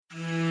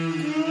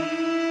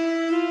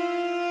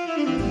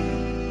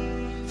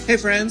Hey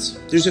friends,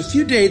 there's a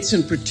few dates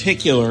in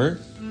particular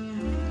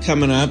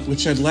coming up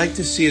which I'd like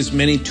to see as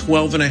many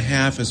 12 and a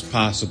half as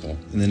possible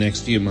in the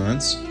next few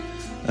months.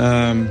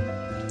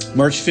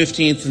 March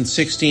 15th and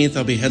 16th,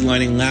 I'll be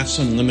headlining Laughs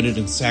Unlimited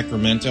in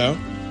Sacramento.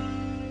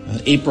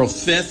 April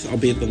 5th, I'll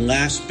be at the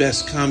Last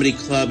Best Comedy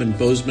Club in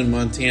Bozeman,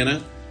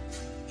 Montana.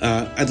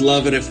 I'd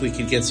love it if we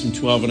could get some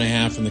 12 and a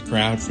half in the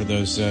crowd for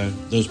those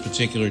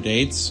particular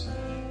dates.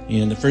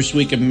 And the first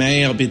week of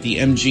May, I'll be at the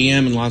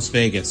MGM in Las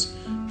Vegas.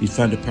 Be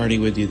fun to party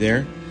with you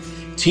there.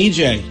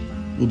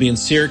 TJ will be in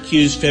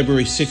Syracuse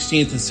February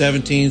 16th and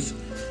 17th.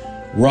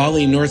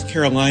 Raleigh, North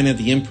Carolina,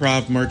 the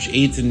Improv March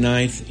 8th and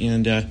 9th.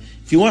 And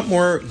if you want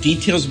more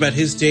details about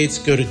his dates,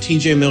 go to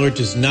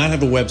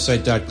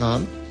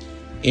tjmillerdoesnothaveawebsite.com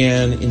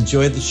and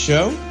enjoy the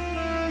show.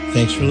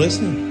 Thanks for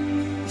listening.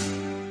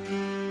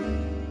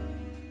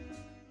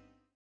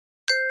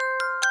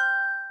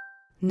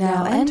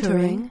 Now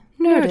entering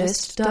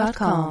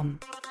Nerdist.com.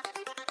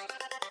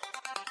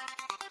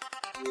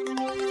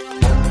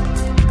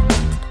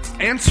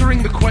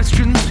 Answering the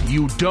questions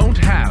you don't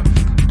have.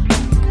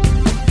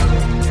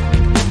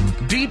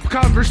 Deep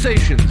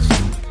conversations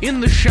in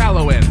the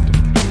shallow end.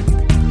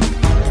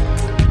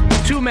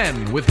 Two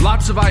men with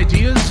lots of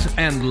ideas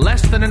and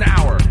less than an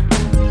hour.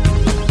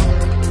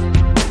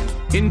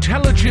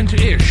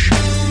 Intelligent-ish.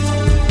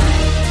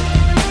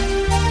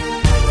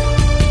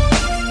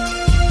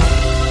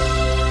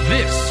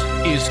 This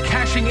is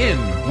Cashing In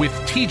with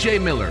TJ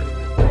Miller.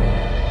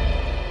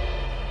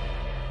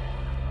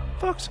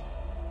 Folks,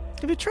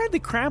 have you tried the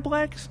crab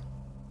legs?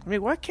 I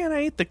mean, why can't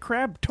I eat the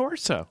crab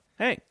torso?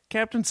 Hey,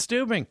 Captain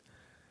Stubing,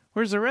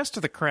 where's the rest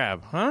of the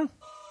crab, huh?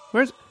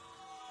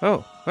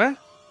 Oh, what?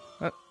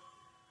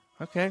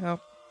 Okay,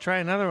 I'll try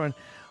another one.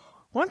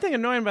 One thing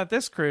annoying about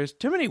this cruise,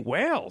 too many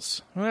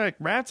whales. They're like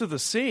rats of the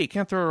sea.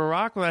 Can't throw a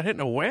rock without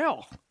hitting a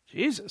whale.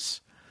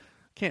 Jesus.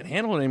 Can't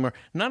handle it anymore.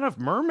 None of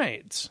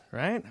mermaids,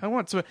 right? I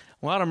want a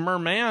lot of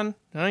merman.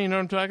 Oh, you know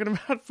what I'm talking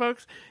about,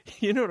 folks?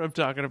 You know what I'm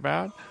talking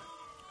about.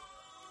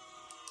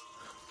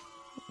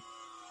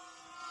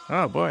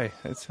 Oh, boy.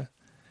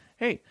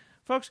 Hey,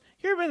 folks,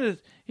 you ever been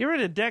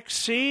to Deck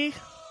C?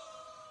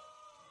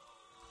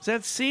 Is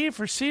that C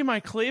for see my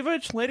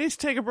cleavage? Ladies,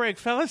 take a break.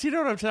 Fellas, you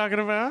know what I'm talking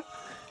about.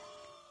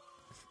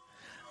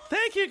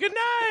 Thank you. Good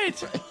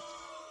night.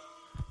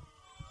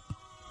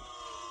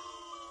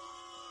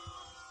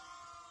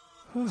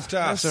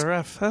 Stop.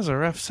 That was a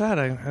rough set.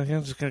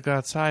 I'm just going to go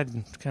outside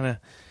and kind of...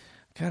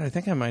 God, I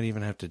think I might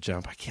even have to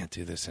jump. I can't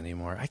do this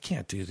anymore. I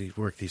can't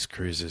work these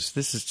cruises.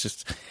 This is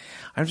just...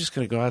 I'm just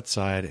going to go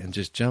outside and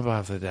just jump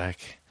off the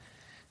deck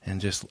and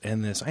just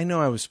end this. I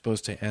know I was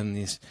supposed to end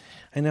these...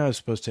 I know I was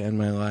supposed to end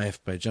my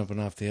life by jumping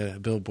off the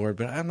billboard,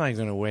 but I'm not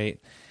going to wait.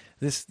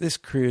 This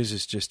cruise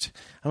is just...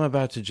 I'm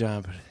about to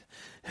jump...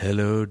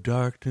 Hello,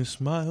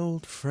 darkness, my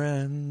old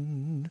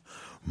friend.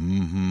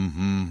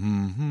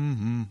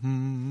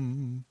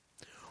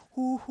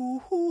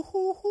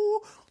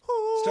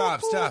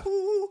 Stop.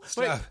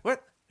 Wait,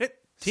 what?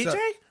 TJ? Stop.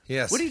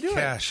 Yes. What are you doing?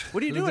 Cash.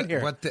 What are you doing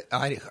here? What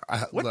are you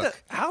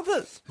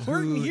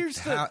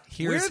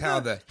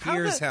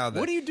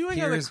doing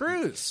on the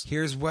cruise?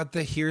 Here's what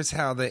the, here's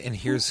how the, and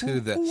here's who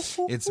the.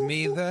 It's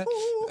me the,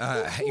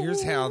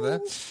 here's how the,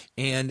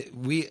 and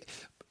we...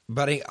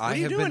 Buddy,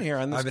 I've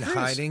been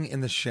hiding in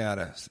the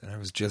shadows, and I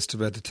was just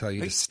about to tell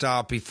you to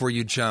stop before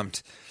you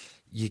jumped.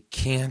 You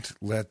can't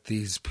let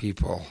these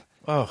people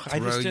throw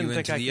you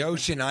into the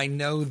ocean. I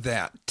know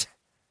that.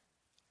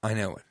 I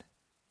know it.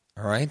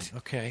 All right?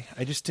 Okay.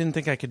 I just didn't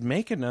think I could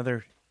make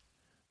another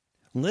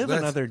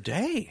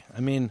day. I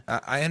mean...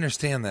 I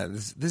understand that.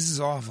 This is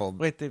awful.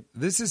 Wait,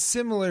 this is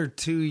similar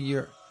to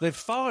your... They've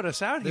followed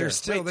us out here.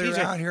 They're TJ,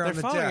 out here on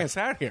the deck. They're following us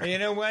out here. You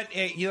know what?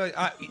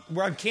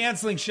 I'm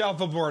canceling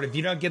Shuffleboard if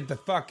you don't get the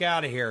fuck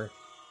out of here.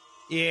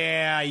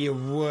 Yeah, you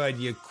would,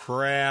 you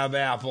crab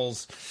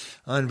apples.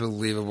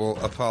 Unbelievable.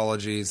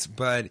 Apologies.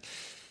 And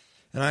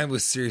I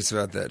was serious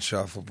about that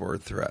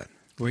Shuffleboard threat.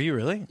 Were you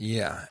really?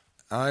 Yeah.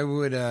 I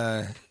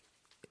wouldn't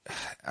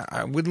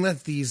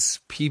let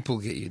these people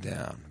get you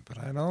down, but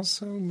I'd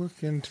also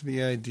look into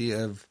the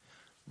idea of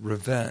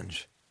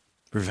revenge.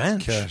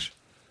 Revenge? Cash.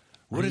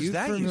 What is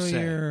that you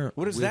say?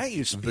 What is that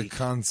you speak? The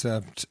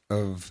concept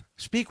of...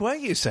 Speak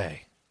what you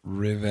say.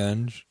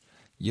 Revenge.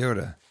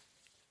 Yoda.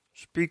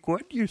 Speak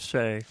what you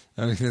say.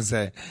 I was going to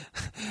say...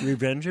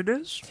 Revenge it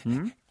is?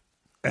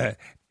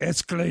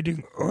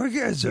 Escalating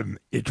orgasm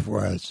it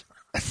was.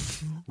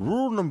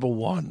 Rule number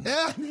 1.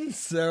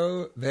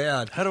 So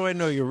bad. How do I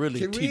know you're really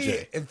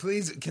TJ?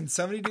 Please, can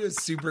somebody do a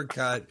super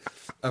cut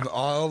of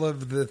all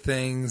of the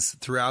things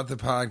throughout the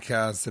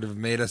podcast that have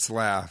made us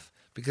laugh?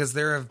 Because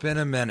there have been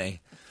a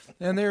many.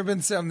 And there have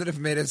been some that have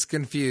made us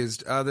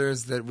confused.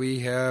 Others that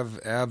we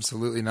have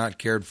absolutely not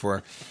cared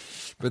for.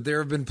 But there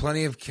have been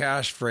plenty of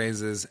Cash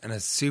phrases, and a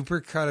super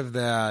cut of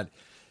that,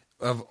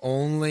 of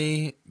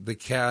only the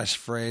Cash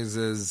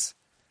phrases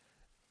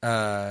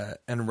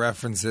and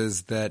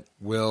references that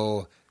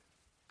will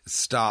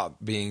stop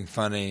being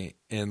funny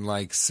in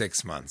like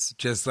 6 months.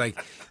 Just like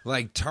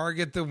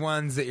target the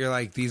ones that you're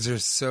like, these are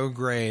so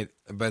great,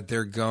 but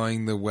they're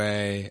going the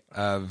way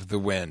of the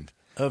wind.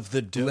 Of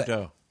the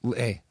dodo.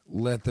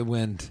 Let the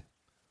wind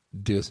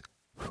do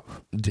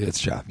its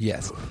job.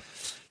 Yes.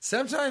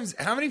 Sometimes,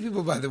 how many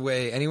people, by the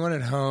way, anyone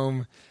at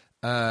home,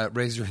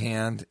 raise your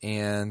hand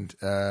and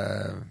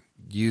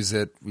use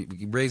it.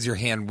 Raise your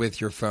hand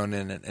with your phone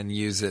in it and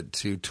use it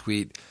to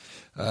tweet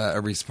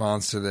a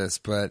response to this.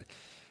 But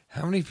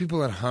how many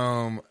people at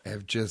home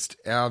have just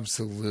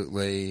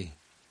absolutely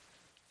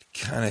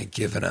kind of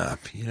given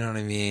up? You know what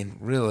I mean?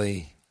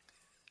 Really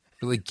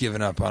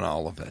given up on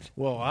all of it.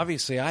 Well,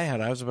 obviously I had.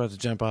 I was about to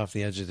jump off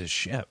the edge of this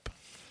ship.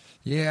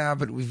 Yeah,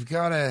 but we've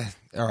got to...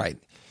 All right.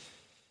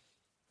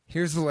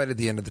 Here's the light at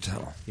the end of the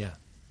tunnel. Yeah.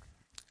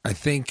 I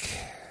think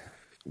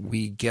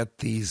we get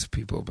these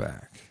people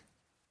back.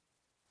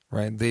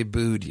 Right? They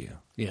booed you.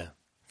 Yeah.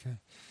 Okay.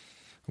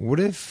 What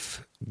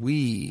if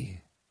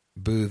we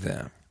boo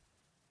them?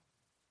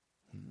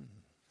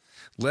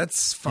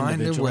 Let's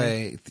find a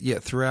way,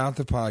 throughout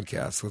the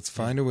podcast, let's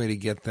find a way to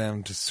get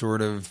them to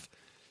sort of,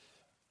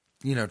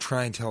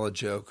 try and tell a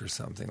joke or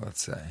something,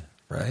 let's say,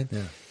 right?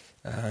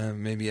 Yeah.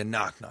 Maybe a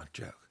knock-knock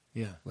joke.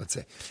 Yeah. Let's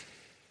say.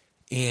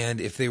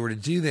 And if they were to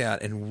do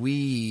that and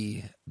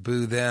we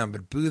boo them,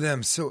 but boo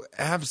them so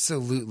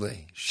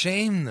absolutely,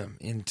 shame them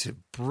into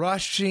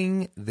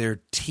brushing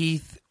their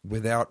teeth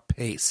without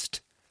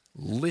paste.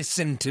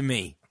 Listen to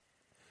me.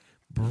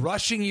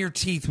 Brushing your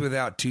teeth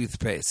without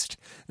toothpaste.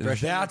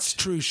 That's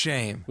true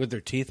shame. With their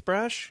teeth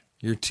brush?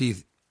 Your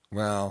teeth,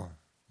 well,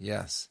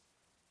 yes.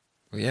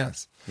 Well,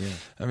 yes. Yeah.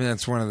 I mean,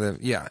 that's one of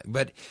the,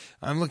 but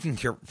I'm looking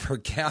for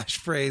cash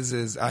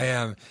phrases I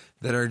have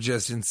that are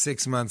just in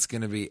 6 months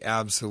going to be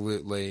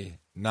absolutely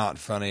not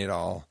funny at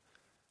all.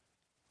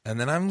 And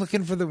then I'm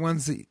looking for the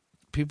ones that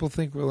people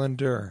think will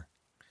endure.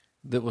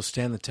 That will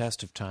stand the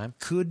test of time?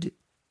 Could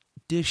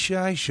de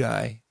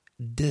shy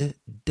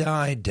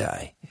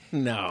die.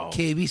 No.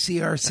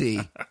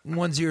 KBCRC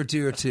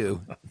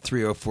 10202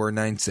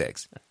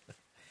 30496.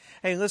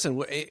 Hey,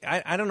 listen,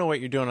 I don't know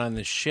what you're doing on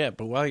this ship,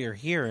 but while you're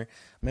here,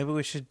 maybe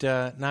we should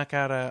knock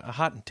out a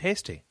hot and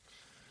tasty,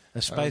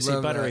 a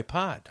spicy buttery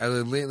pod.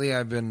 Lately,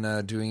 I've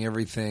been doing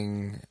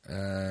everything,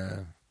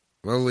 well,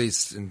 at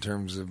least in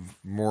terms of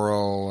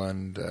moral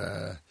and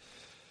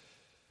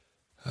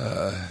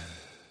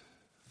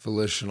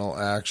volitional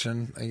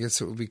action, I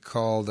guess it would be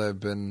called. I've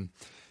been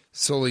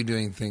solely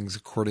doing things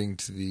according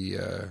to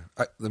the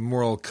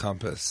moral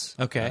compass,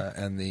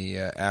 and the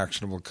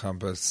actionable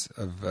compass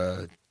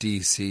of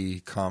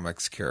DC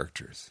Comics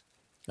characters.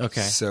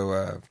 Okay.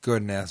 So go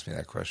ahead and ask me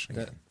that question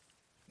again.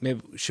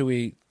 Maybe should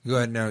we go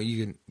ahead? No,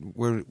 you can.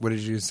 What did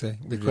you say?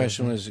 The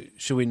question was: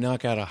 should we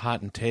knock out a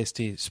hot and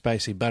tasty,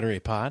 spicy, buttery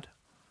pod?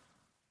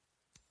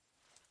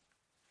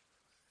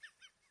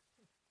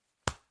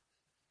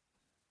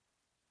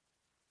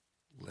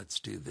 Let's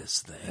do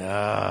this thing.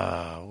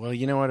 Well,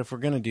 you know what? If we're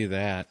going to do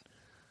that,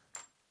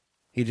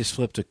 he just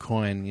flipped a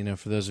coin,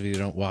 for those of you who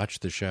don't watch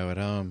the show at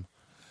home.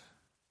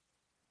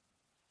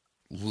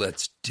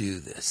 Let's do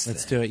this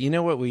Let's do it. You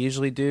know what we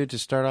usually do to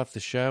start off the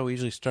show? We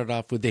usually start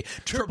off with the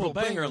Triple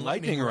Banger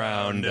Lightning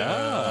Round.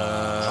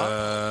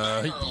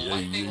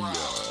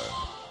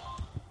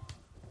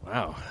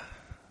 Wow.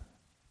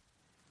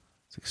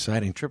 It's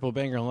exciting. Triple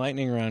Banger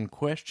Lightning Round.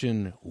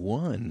 Question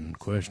one.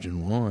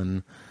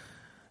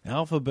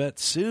 Alphabet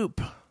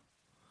soup.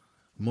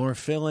 More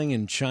filling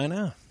in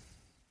China?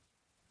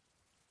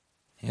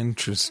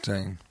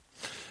 Interesting.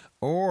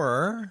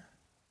 Or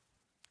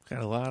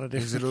got a lot of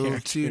different is it a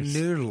little too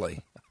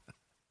noodly?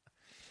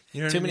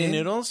 You know too many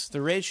noodles?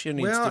 The ratio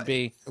needs to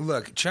be...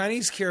 Look,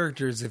 Chinese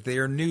characters, if they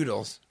are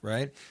noodles,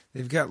 right?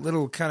 They've got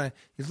little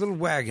these little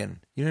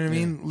wagon. You know what I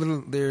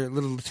mean? They're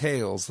little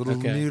tails,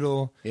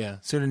 noodle,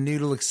 sort of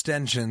noodle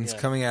extensions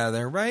coming out of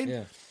there, right?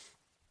 Yeah.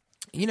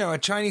 A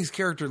Chinese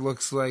character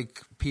looks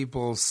like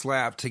people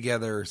slapped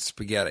together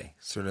spaghetti,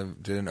 sort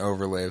of did an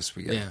overlay of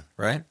spaghetti,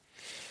 right?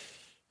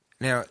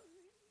 Now,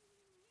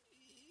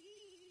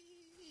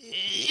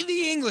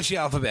 the English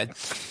alphabet,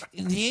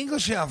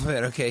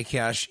 okay,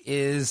 Cash,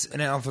 is an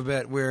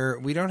alphabet where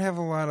we don't have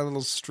a lot of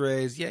little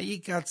strays. Yeah, you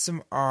got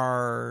some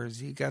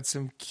R's, you got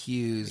some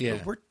Q's,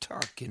 but we're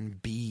talking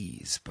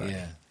B's, buddy.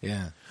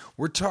 Yeah.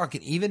 We're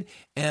talking even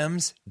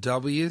M's,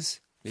 W's,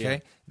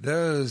 okay?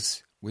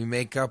 Those we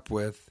make up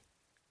with.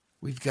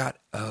 We've got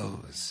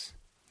O's.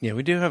 Yeah,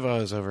 we do have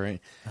O's over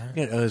it.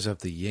 We got O's up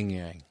the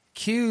yin-yang.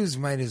 Q's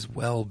might as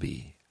well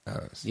be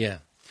O's. Yeah.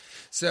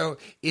 So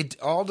it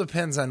all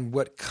depends on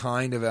what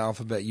kind of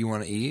alphabet you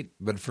want to eat.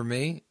 But for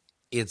me,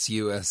 it's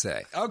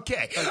USA.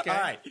 Okay. All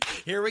right.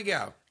 Here we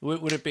go.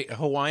 Would it be a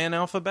Hawaiian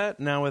alphabet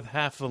now with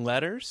half the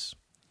letters?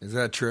 Is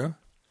that true?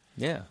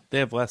 Yeah. They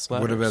have less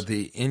letters. What about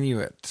the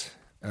Inuit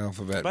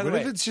alphabet? By the what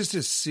way, if it's just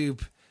a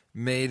soup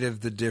made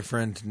of the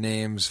different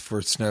names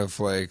for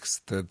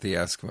snowflakes that the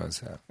Eskimos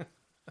have?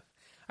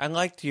 I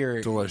liked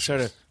your delicious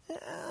sort of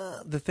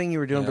the thing you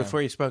were doing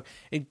before you spoke.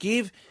 It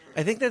gave,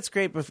 I think that's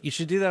great, but you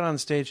should do that on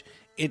stage.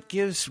 It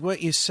gives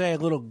what you say a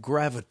little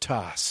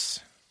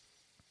gravitas.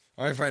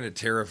 I find it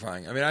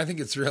terrifying. I mean, I think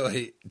it's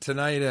really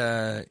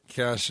tonight.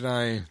 Cash and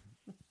I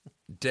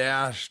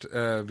dashed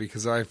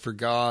because I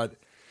forgot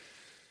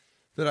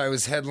that I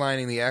was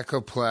headlining the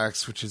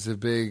Echoplex, which is a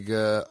big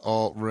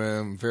alt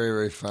room, very,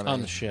 very funny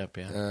on the ship.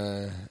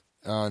 Yeah,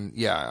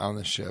 on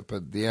the ship,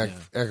 but the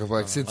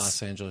Echoplex, it's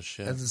Los Angeles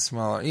ship. It's a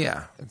smaller.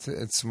 Yeah,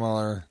 it's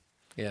smaller.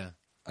 Yeah.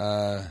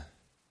 I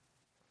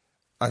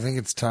think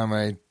it's time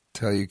I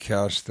tell you,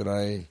 Cash, that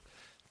I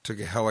took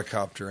a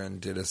helicopter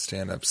and did a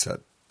stand-up set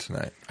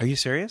tonight. Are you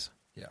serious?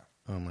 Yeah.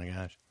 Oh my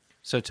gosh.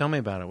 So tell me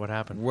about it. What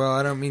happened? Well,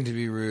 I don't mean to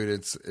be rude.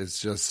 It's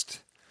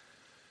just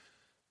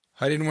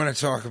I didn't want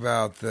to talk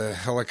about the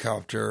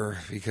helicopter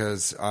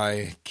because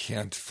I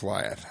can't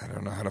fly it. I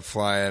don't know how to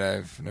fly it.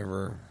 I've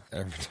never.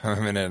 Every time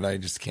I'm in it, I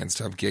just can't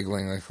stop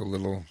giggling like a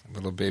little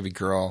baby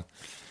girl.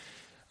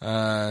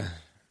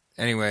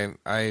 Anyway,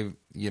 I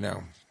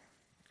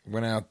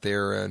went out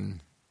there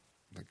and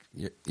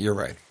you're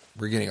right.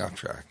 We're getting off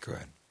track. Go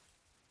ahead.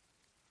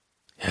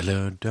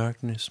 Hello,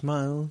 darkness,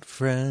 my old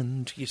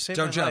friend. You saved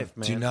Don't my jump. life,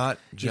 man. Do not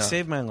jump. You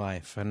saved my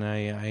life, and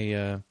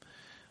I'm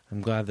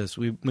glad this.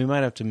 We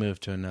might have to move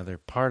to another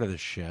part of the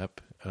ship,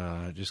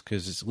 just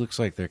because it looks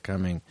like they're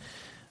coming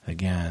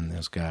again.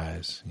 Those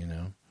guys,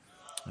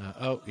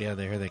 here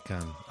they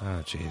come.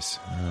 Oh, jeez.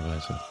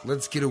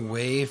 Let's get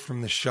away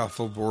from the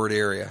shuffleboard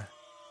area.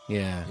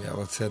 Yeah. Yeah,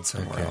 let's head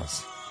somewhere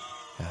else.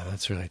 Yeah,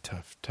 that's really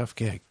tough. Tough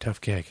gig.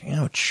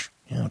 Ouch.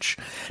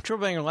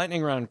 Triple Banger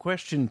Lightning Round,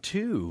 question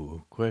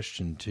two. This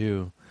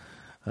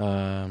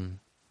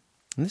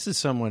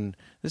is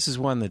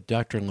one that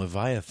Dr.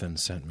 Leviathan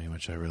sent me,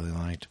 which I really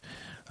liked.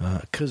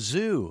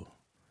 Kazoo,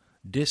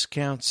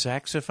 discount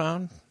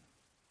saxophone?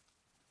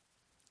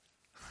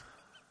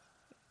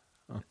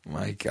 Oh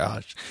my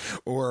gosh.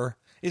 Or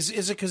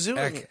is a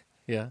kazoo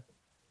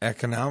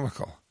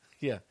economical.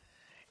 Yeah.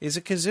 Is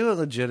a kazoo a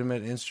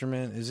legitimate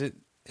instrument?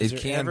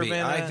 It can be.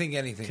 I think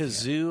anything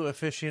kazoo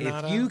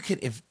aficionado?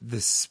 If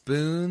the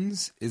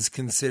spoons is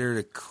considered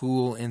a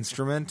cool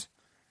instrument,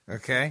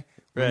 okay?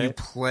 When you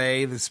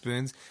play the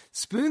spoons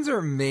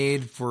are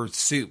made for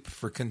soup,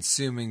 for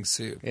consuming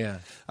soup. Yeah.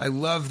 I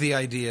love the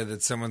idea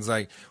that someone's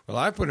like, well,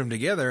 I put them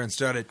together and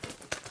started.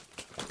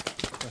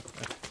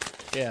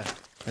 Yeah,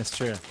 that's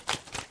true.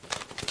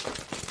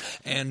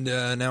 And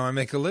now I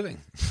make a living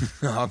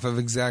off of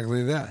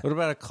exactly that. What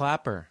about a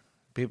clapper?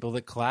 People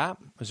that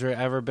clap? Has there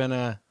ever been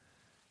a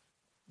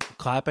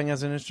clapping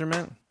as an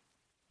instrument?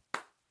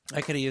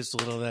 I could have used a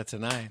little of that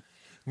tonight.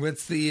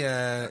 What's the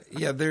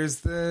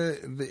there's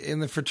the in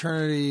the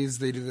fraternities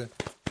they do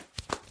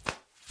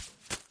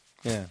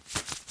the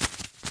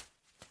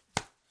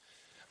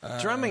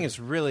drumming is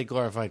really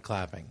glorified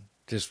clapping,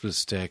 just with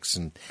sticks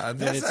and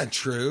that's not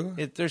true.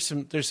 There's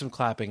some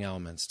clapping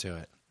elements to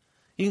it.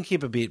 You can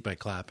keep a beat by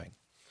clapping.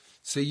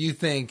 So you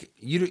think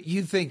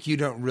you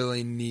don't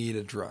really need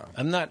a drum?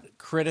 I'm not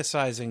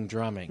criticizing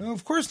drumming. No,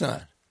 of course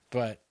not.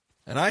 But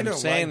I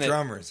don't like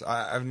drummers.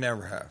 I've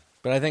never have.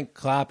 But I think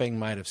drumming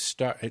might have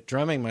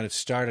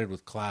started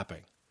with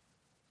clapping.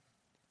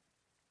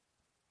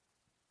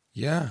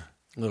 Yeah,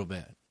 a little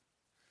bit.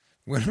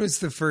 When was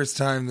the first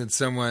time that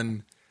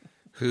someone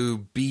who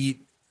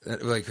beat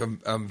like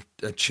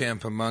a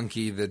chimp, a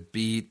monkey that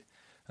beat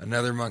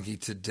another monkey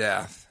to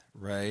death?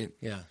 Right.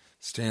 Yeah.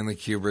 Stanley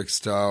Kubrick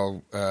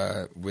style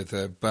with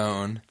a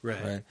bone.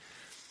 Right.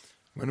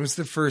 When was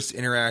the first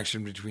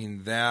interaction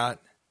between that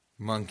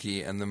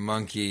monkey and the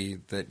monkey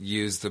that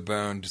used the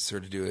bone to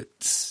sort of do it?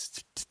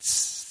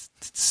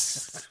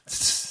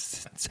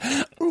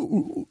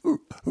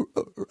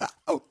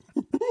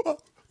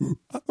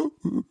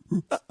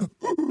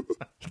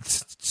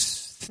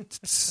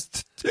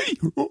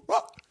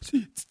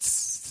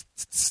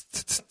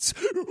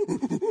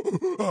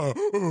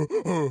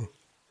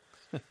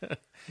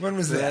 When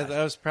was that?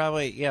 That was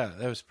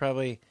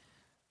probably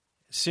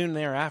soon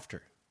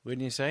thereafter,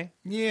 wouldn't you say?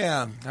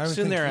 Yeah.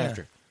 Soon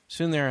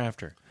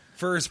thereafter.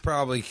 First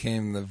probably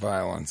came the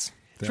violence.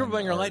 Triple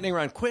Banger Lightning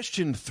Round,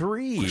 question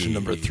 3. Question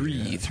number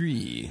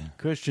 3.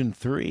 Question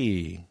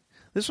 3.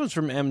 This one's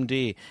from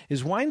MD.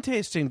 Is wine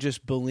tasting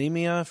just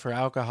bulimia for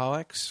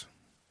alcoholics?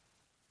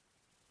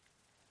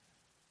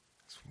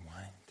 Is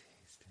wine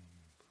tasting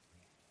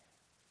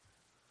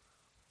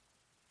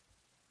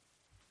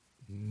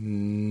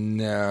bulimia?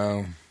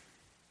 No.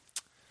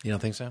 You don't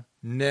think so?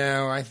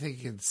 No, I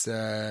think it's...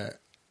 if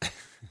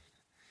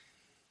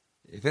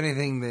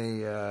anything,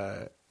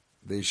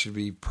 they should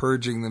be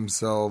purging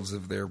themselves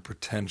of their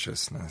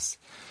pretentiousness.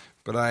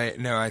 But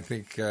I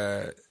think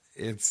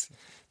it's...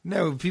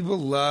 No, people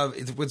love...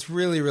 What's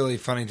really, really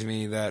funny to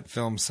me, that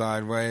film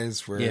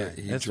Sideways, where he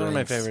that's drinks, one of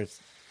my favorite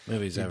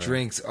movies ever. He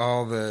drinks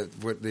all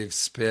what they've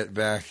spit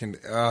back, and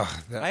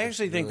I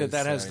actually think really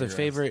that has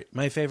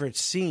my favorite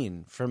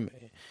scene from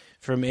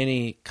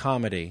any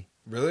comedy.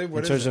 Really?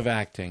 What in terms of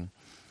acting.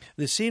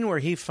 The scene where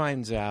he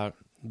finds out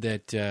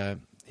that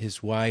his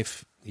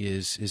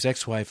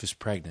ex-wife is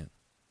pregnant.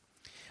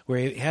 where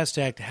he has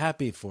to act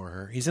happy for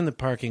her. He's in the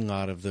parking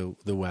lot of the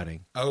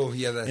wedding. Oh,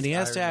 yeah. And he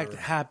has to act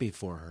happy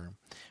for her.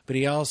 But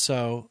he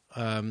also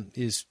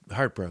is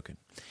heartbroken.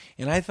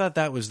 And I thought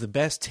that was the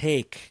best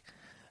take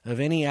of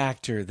any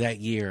actor that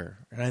year.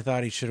 And I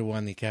thought he should have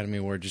won the Academy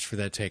Award just for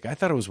that take. I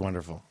thought it was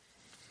wonderful.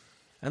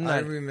 I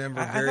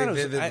remember very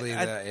vividly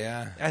that,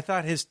 yeah. I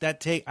thought that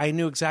take, I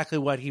knew exactly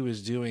what he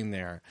was doing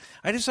there.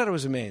 I just thought it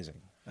was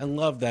amazing. I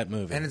loved that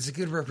movie. And it's a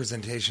good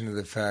representation of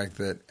the fact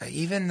that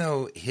even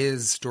though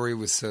his story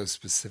was so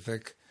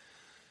specific,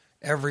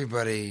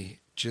 everybody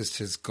just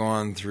has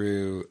gone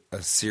through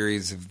a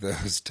series of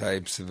those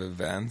types of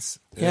events.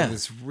 Yeah. And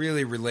it's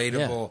really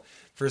relatable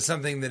for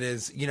something that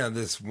is,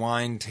 this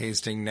wine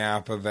tasting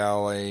Napa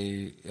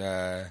Valley.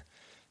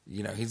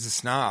 He's a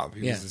snob.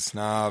 He was a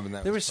snob. And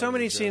there were so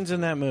many scenes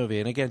in that movie.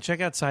 And again, check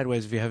out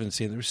Sideways if you haven't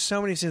seen it. There were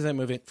so many scenes in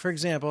that movie. For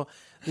example,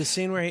 the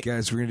scene where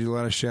guys, we're going to do a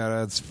lot of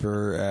shout-outs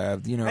for,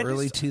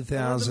 early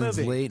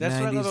 2000s, late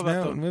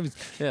 90s movies.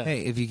 Yeah.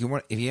 Hey, if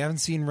you haven't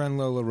seen Run,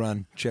 Lola,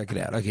 Run, check it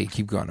out. Okay,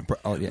 keep going.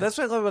 Oh, yeah. That's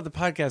what I love about the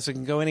podcast. It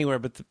can go anywhere.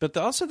 But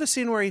also the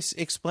scene where he's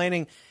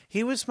explaining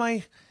he was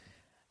my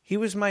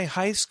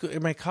high school,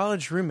 my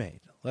college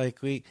roommate.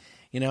 Like we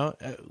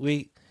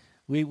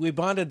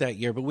bonded that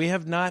year, but we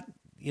have not.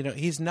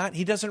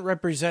 He doesn't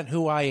represent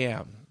who I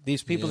am.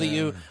 These people that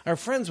you are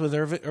friends with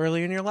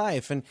early in your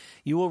life, and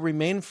you will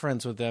remain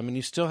friends with them, and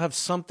you still have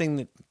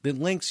something that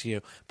links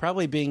you,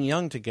 probably being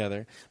young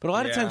together. But a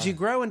lot of times you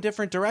grow in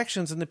different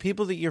directions, and the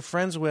people that you're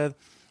friends with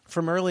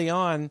from early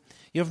on,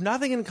 you have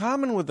nothing in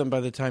common with them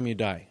by the time you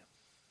die.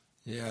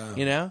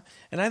 Yeah.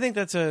 And I think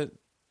that's a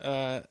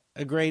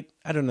great,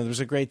 I don't know, there's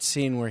a great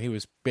scene where he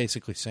was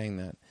basically saying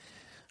that.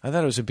 I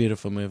thought it was a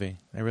beautiful movie.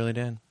 I really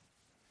did.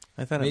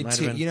 I thought it might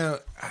have been.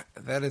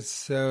 That is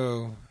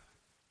so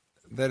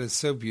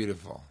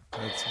beautiful.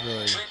 That's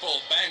really triple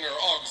banger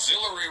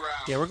auxiliary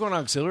round. Yeah, we're going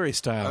auxiliary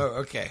style.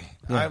 Oh, okay.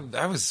 Yeah.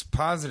 I was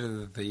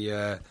positive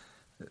that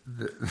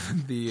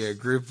the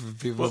group of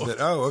people that.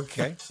 Oh,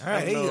 okay. All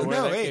right.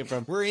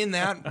 We're in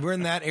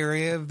that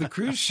area of the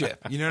cruise ship.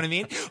 You know what I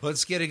mean?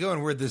 Let's get it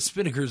going. We're at the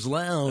Spinnaker's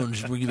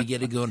Lounge. We're going to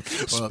get it going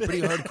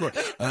pretty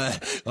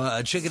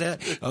hardcore. Check it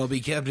out. I'll be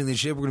captaining the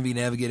ship. We're going to be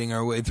navigating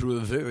our way through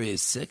a very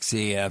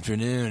sexy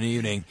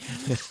evening.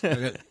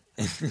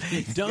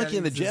 Donkey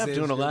and the Jeff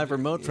doing a live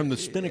remote from the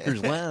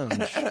Spinnaker's Lounge.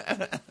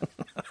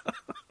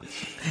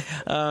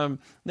 Now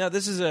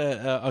this is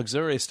a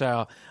auxiliary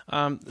style.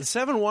 The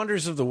Seven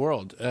Wonders of the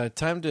World.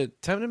 Time to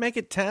make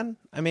it 10.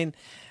 I mean,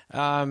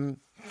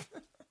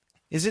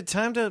 is it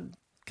time to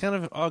kind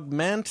of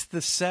augment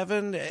the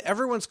 7?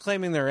 Everyone's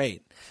claiming they're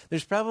 8.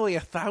 There's probably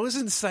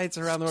 1,000 sites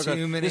around the world.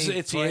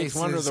 It's the 8th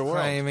wonder of the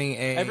world.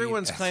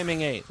 Everyone's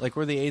claiming 8. Like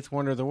we're the 8th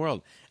wonder of the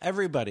world.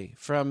 Everybody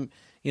from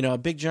a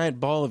big giant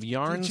ball of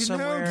yarn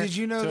somewhere. Did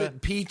you know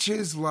that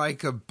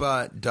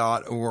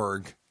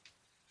peacheslikeabutt.org?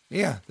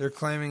 Yeah, they're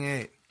claiming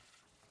 8.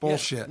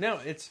 Bullshit. Yeah, no,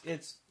 it's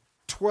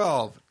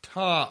 12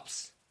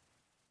 tops.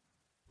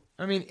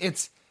 I mean,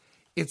 it's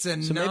a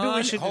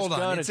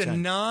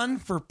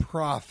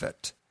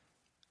non-for-profit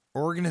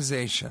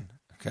organization,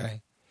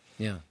 okay?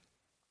 Yeah.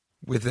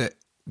 With a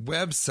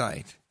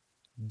website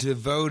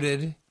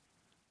devoted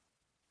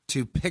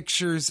to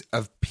pictures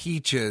of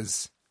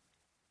peaches,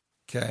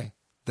 okay,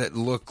 that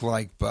look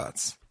like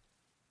butts.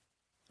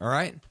 All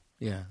right?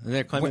 Yeah. And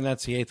they're claiming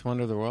that's the 8th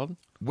wonder of the world?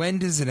 When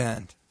does it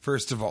end,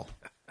 first of all?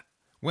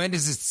 When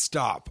does it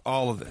stop,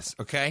 all of this,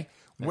 okay?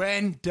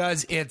 When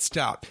does it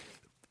stop?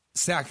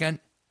 Second,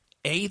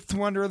 8th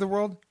wonder of the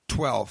world,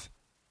 12.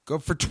 Go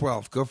for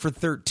 12. Go for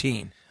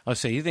 13. Oh,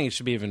 so you think it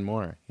should be even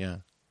more, yeah.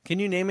 Can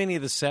you name any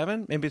of the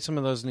 7? Maybe some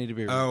of those need to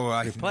be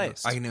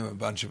replaced. I can name a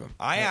bunch of them.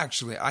 I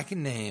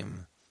can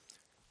name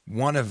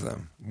one of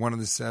them, one of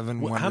the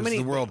 7 wonders of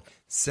the world,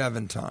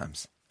 7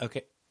 times.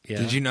 Okay. Yeah.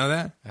 Did you know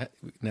that?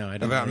 No, I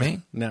didn't. About me?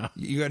 No.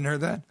 You hadn't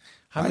heard that?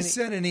 I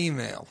sent an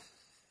email.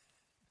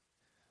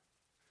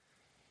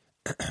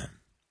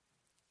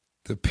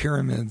 The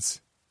Pyramids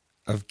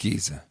of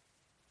Giza.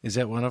 Is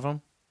that one of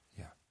them?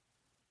 Yeah.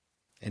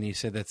 And you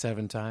said that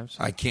 7 times?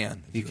 I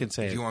can. You can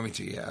say it. If you want me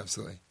to, yeah,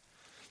 absolutely.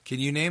 Can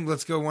you name?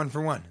 Let's go one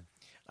for one.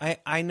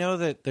 I know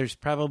that there's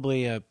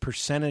probably a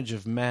percentage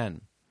of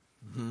men,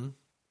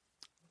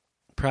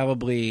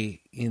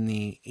 probably in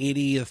the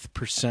 80th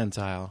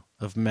percentile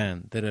of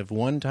men, that have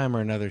one time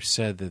or another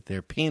said that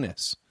their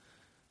penis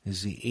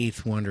is the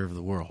 8th wonder of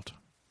the world.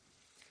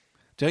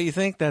 Don't you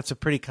think that's a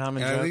pretty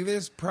common joke? I think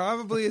there's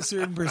probably a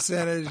certain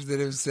percentage that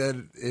have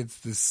said it's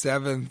the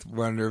 7th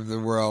wonder of the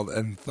world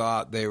and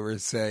thought they were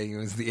saying it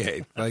was the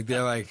 8th. Like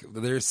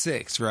there's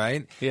 6,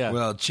 right? Yeah.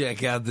 Well,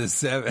 check out the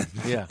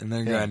 7th. Yeah. And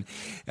they're going,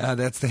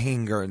 that's the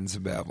Hanging Gardens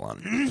of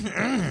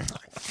Babylon.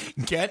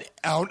 Get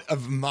out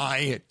of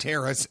my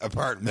terrace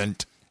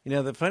apartment.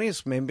 The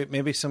funniest,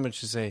 maybe someone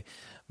should say,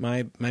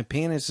 my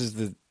penis is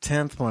the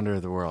 10th wonder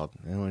of the world.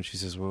 And when she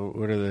says, well,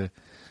 what are the,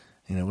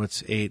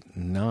 what's 8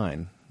 and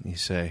 9? You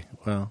say,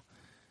 well,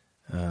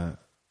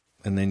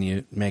 and then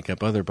you make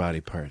up other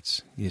body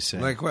parts. You say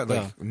like what?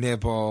 Like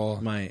nipple,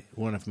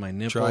 one of my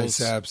nipples,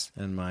 triceps,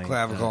 and my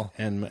clavicle,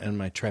 and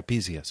my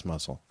trapezius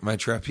muscle. My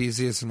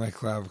trapezius and my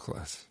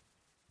clavicula.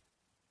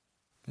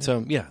 Yeah.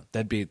 So yeah,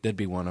 that'd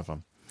be one of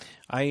them.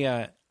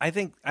 I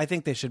think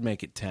they should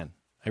make it 10.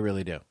 I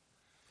really do.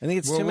 I think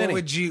it's too many.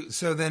 What would you?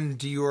 So then,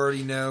 do you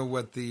already know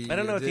what the? I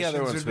don't know what the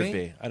other ones would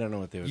be. I don't know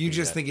what they would be. You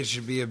just think it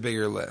should be a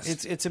bigger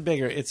list. It's a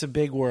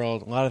big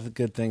world. A lot of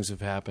good things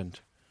have happened.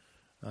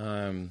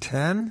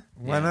 10?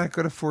 Why not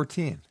go to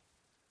 14?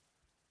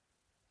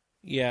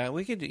 Yeah,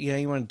 we could. Yeah,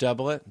 you want to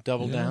double it?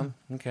 Double down?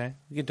 Okay,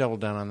 we could double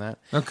down on that.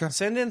 Okay.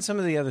 Send in some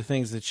of the other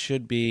things that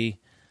should be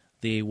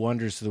the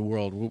wonders of the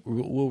world.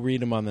 We'll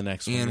read them on the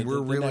next one. And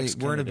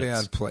we're in a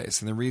bad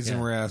place. And the reason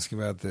we're asking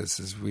about this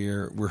is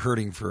we're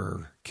hurting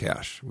for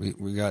cash. We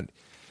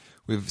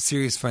have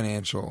serious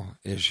financial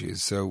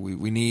issues. So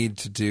we need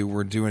to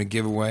we're doing a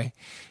giveaway.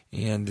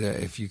 And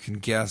if you can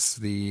guess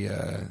the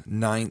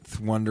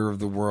 9th wonder of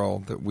the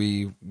world that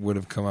we would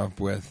have come up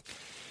with,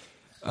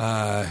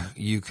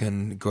 you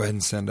can go ahead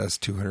and send us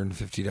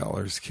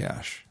 $250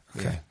 cash.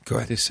 Okay, go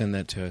ahead. Just send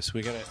that to us.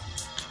 We got it.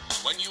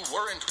 When you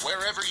weren't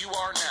wherever you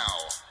are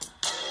now,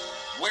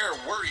 where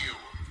were you?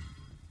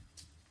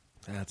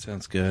 That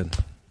sounds good.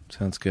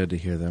 Sounds good to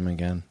hear them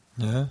again.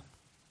 Yeah.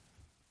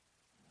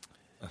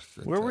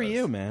 Where were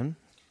you, man?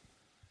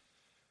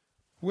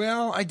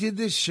 Well, I did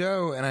this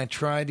show, and I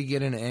tried to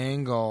get an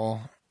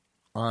angle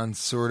on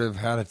sort of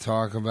how to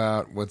talk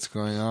about what's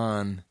going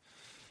on.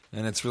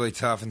 And it's really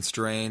tough and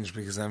strange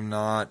because I'm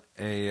an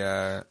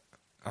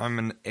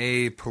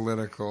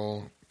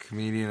apolitical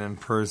comedian in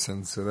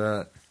person, so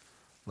that,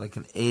 like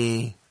an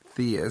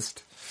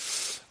atheist,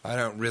 I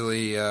don't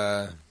really,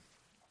 I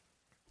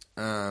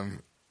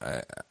don't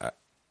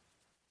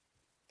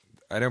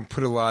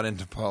put a lot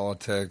into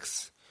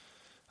politics.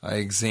 I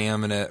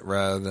examine it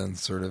rather than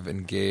sort of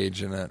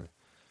engage in it.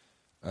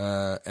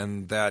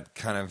 And that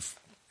kind of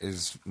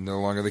is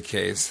no longer the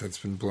case. That's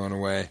been blown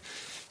away.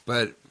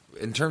 But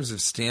in terms of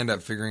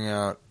stand-up, figuring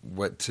out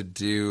what to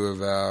do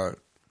about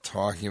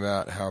talking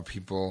about how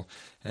people...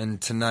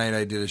 And tonight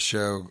I did a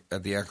show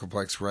at the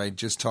Echoplex where I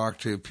just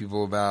talked to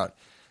people about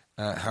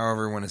how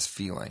everyone is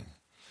feeling.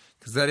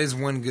 Because that is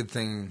one good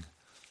thing.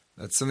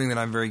 That's something that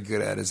I'm very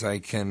good at, is I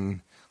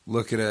can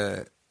look at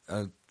a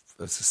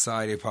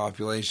society, a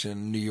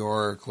population, New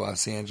York,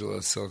 Los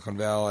Angeles, Silicon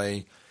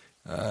Valley,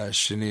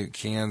 Chanute,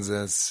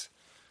 Kansas,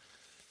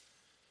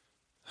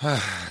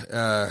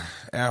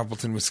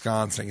 Appleton,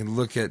 Wisconsin. I can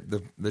look at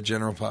the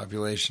general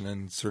population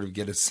and sort of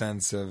get a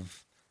sense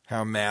of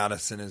how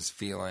Madison is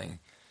feeling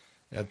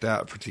at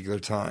that particular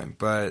time.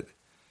 But,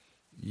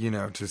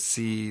 to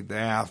see the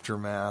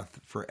aftermath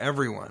for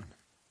everyone,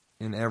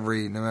 no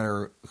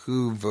matter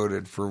who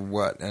voted for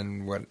what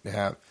and what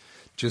happened,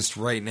 just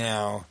right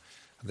now,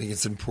 I think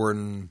it's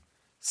important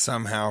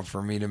somehow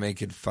for me to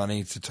make it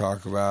funny to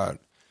talk about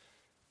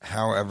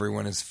how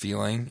everyone is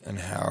feeling and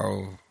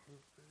how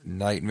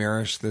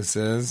nightmarish this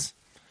is.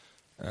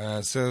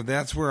 So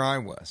that's where I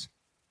was.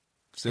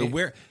 So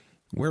where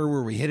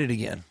were we? Hit it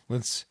again.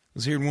 Let's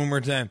hear it one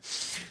more time.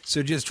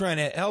 So just trying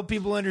to help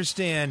people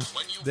understand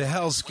the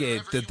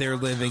hellscape that they're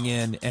living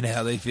in and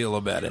how they feel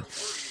about it.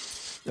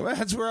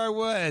 That's where I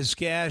was,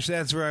 Cash.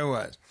 That's where I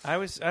was. I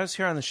was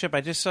here on the ship. I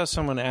just saw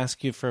someone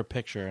ask you for a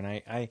picture,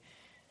 and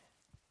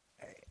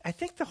I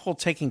think the whole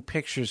taking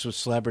pictures with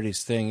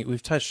celebrities thing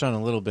we've touched on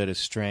a little bit is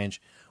strange,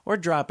 or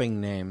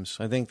dropping names.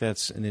 I think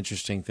that's an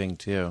interesting thing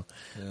too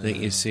that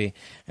you see,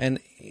 and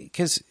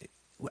because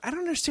I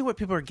don't understand what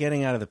people are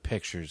getting out of the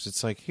pictures.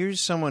 It's like,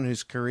 here's someone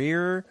whose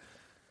career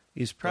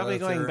is probably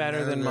going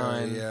better than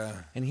mine,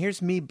 and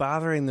here's me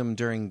bothering them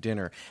during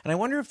dinner. And I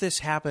wonder if this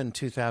happened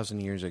 2,000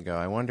 years ago.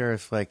 I wonder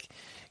if,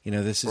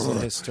 this is a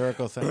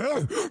historical thing.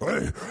 That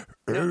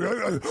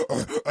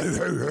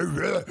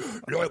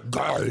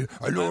guy,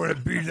 I don't want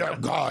to be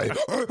that guy.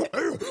 All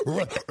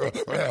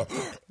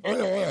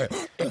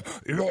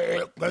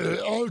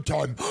the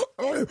time.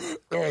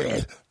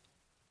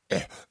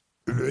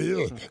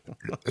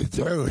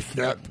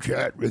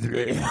 Snapchat with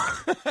me.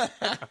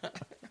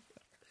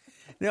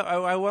 No,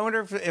 I wonder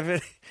if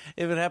it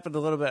happened a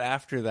little bit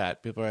after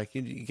that. People are like,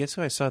 guess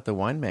who I saw at the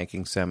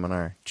winemaking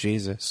seminar?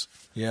 Jesus.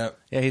 Yeah.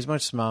 Yeah, he's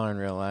much smaller in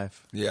real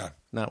life. Yeah.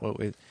 Not what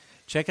we...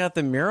 Check out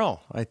the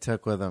mural I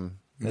took with him.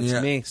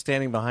 That's me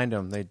standing behind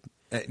him.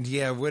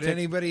 Would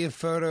anybody have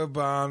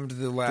photobombed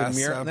the Last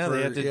Supper?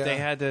 No, they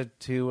had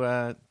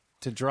to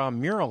draw a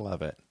mural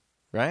of it,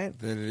 right?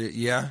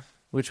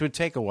 Which would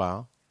take a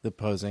while, the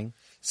posing.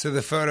 So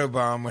the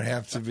photobomb would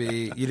have to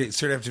be, you'd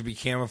sort of have to be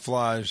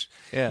camouflaged.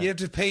 Yeah. You have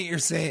to paint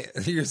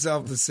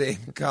yourself the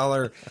same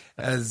color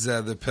as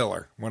the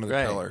pillar, one of the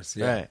pillars.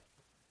 Yeah. Right.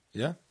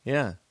 Yeah?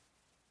 Yeah.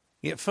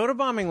 Yeah,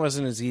 photobombing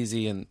wasn't as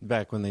easy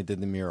back when they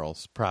did the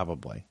murals,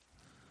 probably.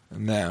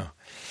 No.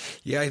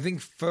 Yeah, I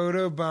think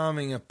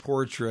photobombing a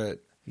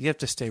portrait... You have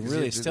to stay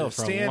really still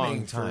for a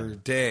long time. For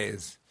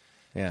days.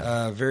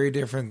 Yeah. Very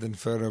different than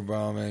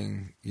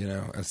photobombing,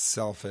 a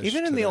selfish... Even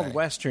in today. the old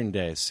Western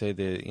days, say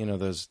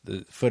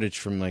the footage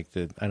from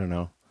the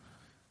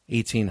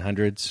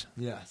 1800s?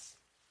 Yes.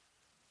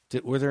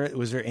 Was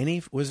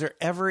there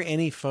ever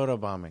any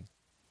photobombing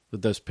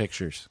with those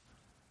pictures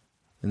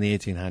in the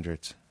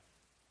 1800s?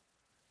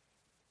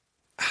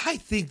 I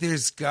think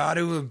there's got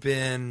to have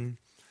been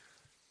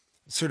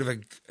sort of a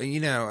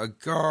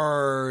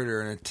guard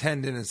or an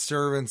attendant, a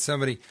servant,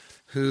 somebody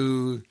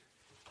who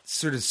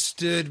sort of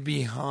stood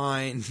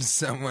behind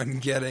someone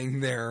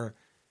getting their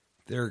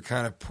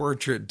kind of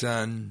portrait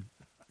done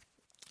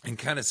and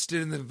kind of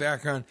stood in the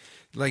background,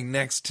 like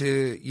next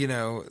to,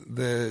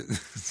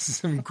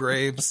 some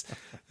grapes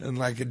and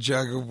like a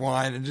jug of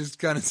wine, and just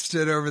kind of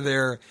stood over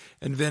there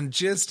and been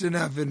just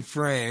enough in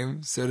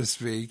frame, so to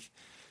speak,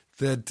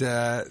 that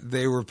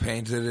they were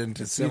painted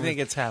into. Do you think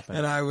it's happened?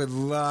 And I would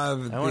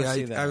love I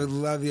would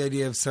love the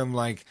idea of some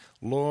like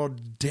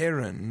Lord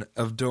Darren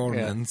of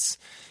Dormans,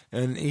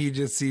 and he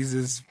just sees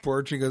his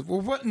portrait and goes,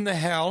 "Well, what in the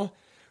hell?"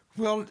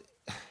 Well,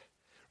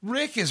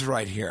 Rick is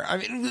right here. I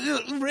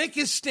mean, Rick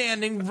is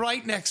standing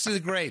right next to the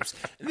grapes.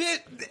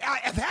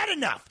 I've had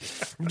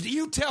enough.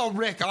 You tell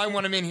Rick I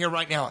want him in here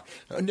right now.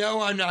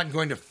 No, I'm not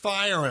going to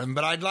fire him,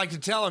 but I'd like to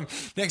tell him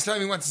next time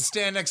he wants to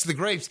stand next to the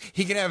grapes,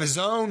 he can have his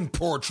own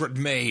portrait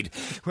made.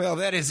 Well,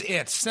 that is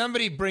it.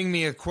 Somebody bring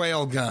me a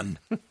quail gun.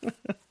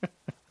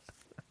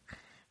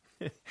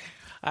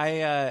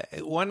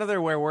 One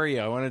other where were you?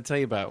 I want to tell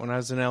you about when I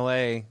was in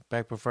L.A.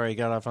 back before I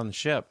got off on the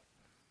ship.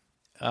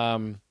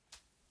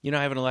 I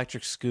have an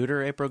electric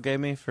scooter April gave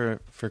me for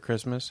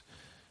Christmas.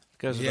 It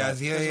goes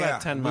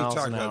about 10 miles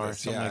an hour or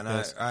something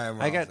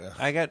like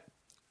this.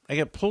 I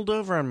got pulled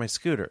over on my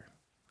scooter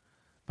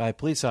by a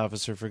police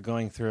officer for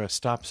going through a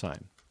stop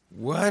sign.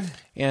 What?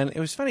 And it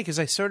was funny because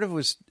I sort of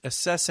was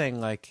assessing,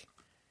 like,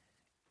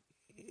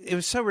 it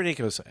was so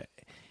ridiculous.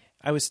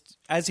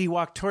 As he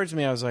walked towards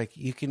me, I was like,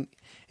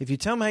 if you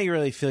tell him how you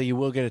really feel, you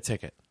will get a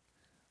ticket.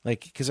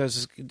 Like,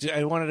 because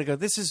I wanted to go,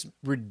 this is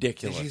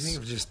ridiculous. Did you think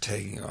of just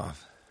taking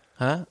off?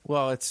 Huh?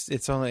 Well, it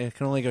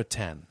can only go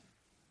 10.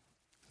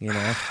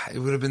 It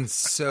would have been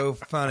so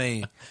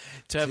funny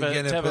to have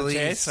a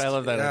chase. I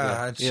love that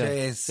idea.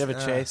 Chase. To have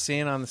a chase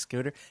scene on the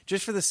scooter,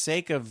 just for the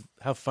sake of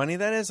how funny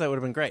that is. That would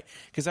have been great.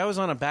 Because I was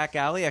on a back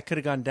alley, I could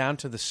have gone down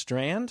to the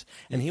Strand,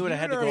 and he would have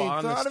had to go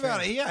on the Strand.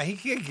 About it. Yeah, he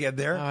could get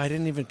there. Oh, I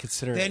didn't even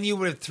consider it. Then you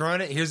would have thrown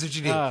it. Here's what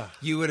you do: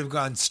 you would have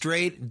gone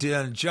straight,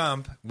 done a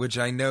jump, which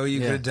I know you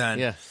could have done.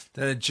 Yeah.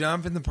 Then a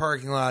jump in the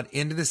parking lot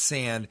into the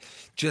sand,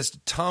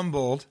 just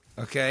tumbled.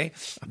 Okay,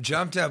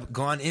 jumped up,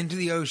 gone into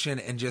the ocean,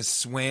 and just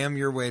swam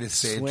your way to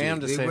safety. What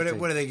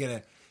are they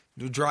going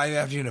to drive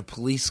after you in a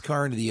police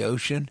car into the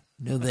ocean?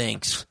 No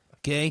thanks.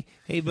 Okay,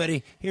 hey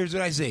buddy, here's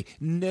what I say: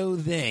 no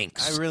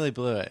thanks. I really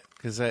blew it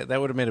because that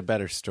would have made a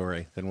better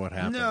story than what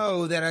happened.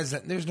 No,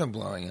 there's no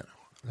blowing it.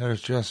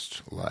 There's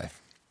just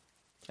life.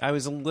 I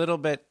was a little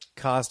bit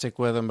caustic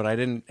with him, but I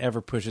didn't ever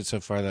push it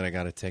so far that I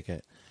got a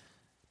ticket.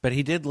 But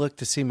he did look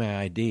to see my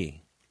ID.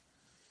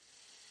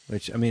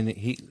 Which, I mean,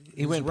 he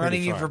went running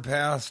pretty far. You for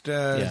past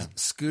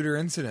scooter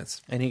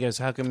incidents. And he goes,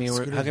 how come you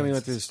went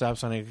through the stop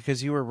sign?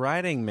 Because you were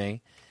riding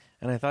me,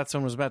 and I thought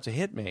someone was about to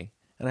hit me,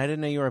 and I didn't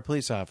know you were a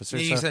police officer.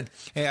 He said,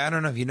 hey, I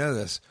don't know if you know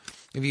this.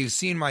 If you've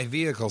seen my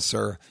vehicle,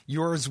 sir,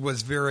 yours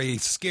was very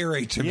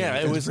scary to me. Yeah,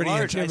 it was pretty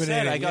large.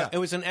 intimidating. I said, it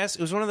was it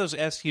was one of those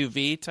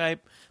SUV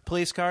type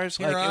police cars.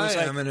 Here I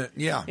am in it.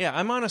 Yeah. Yeah,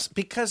 I'm on a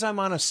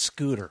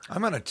scooter.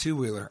 I'm on a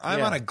two-wheeler.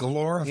 I'm on a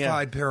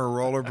glorified pair of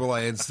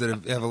rollerblades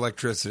that have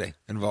electricity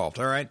involved.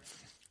 All right.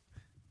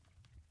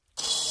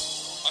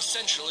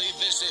 Essentially,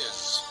 this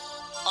is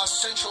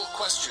Essential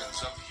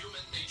Questions of Human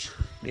Nature.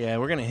 Yeah,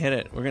 we're gonna hit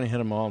it. We're gonna hit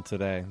them all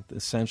today. The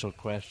essential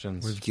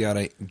questions. We've got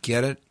to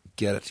get it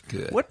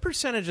good. What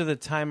percentage of the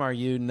time are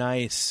you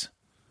nice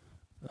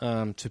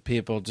to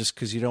people just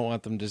because you don't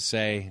want them to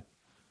say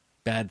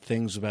bad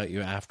things about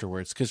you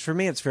afterwards? Because for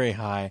me, it's very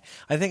high.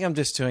 I think I'm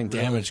just doing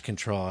damage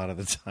control out of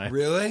the time.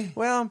 Really?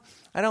 Well,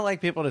 I don't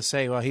like people to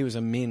say, well, he was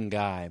a mean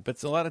guy.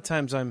 But a lot of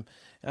times I'm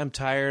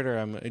tired or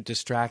I'm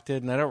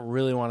distracted, and I don't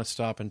really want to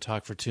stop and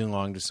talk for too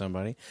long to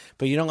somebody.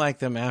 But you don't like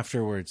them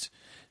afterwards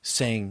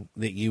saying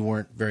that you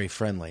weren't very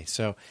friendly.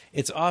 So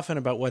it's often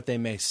about what they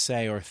may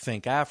say or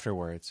think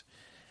afterwards.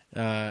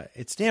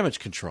 It's damage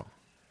control.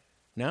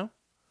 No?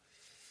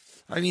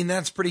 I mean,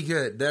 that's pretty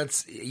good.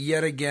 That's,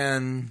 yet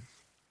again,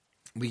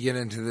 we get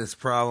into this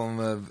problem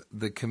of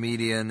the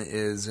comedian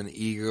is an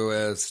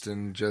egoist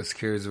and just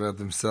cares about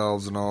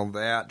themselves and all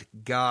that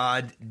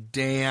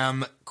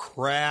goddamn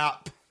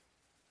crap.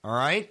 All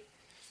right?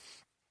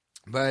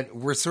 But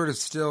we're sort of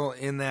still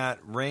in that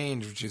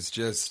range, which is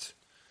just,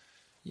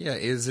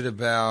 is it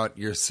about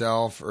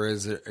yourself or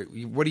is it,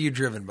 what are you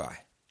driven by?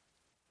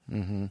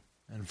 Mm-hmm.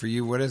 And for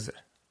you, what is it?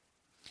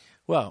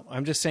 Well,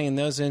 I'm just saying in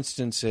those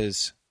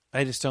instances,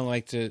 I just don't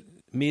like to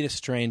meet a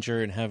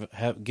stranger and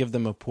have give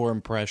them a poor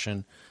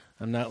impression.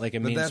 I'm not like a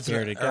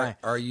mean-spirited guy.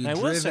 Are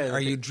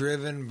you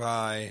driven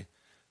by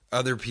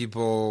other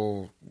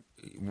people,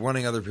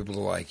 wanting other people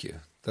to like you?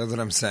 That's what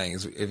I'm saying.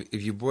 Is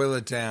if you boil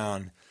it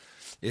down,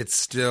 it's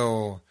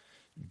still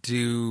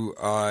did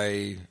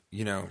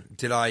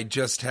I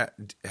just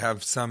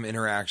have some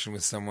interaction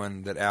with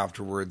someone that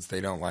afterwards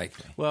they don't like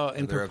me? Well,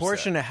 in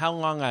proportion to how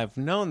long I've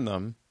known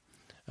them,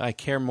 I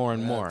care more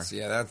and more.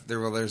 Yeah,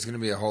 there's going to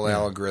be a whole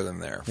algorithm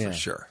there for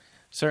sure.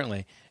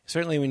 Certainly,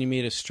 when you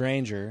meet a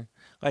stranger,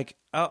 like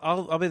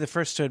I'll be the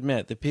first to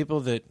admit, the people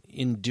that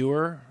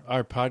endure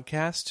our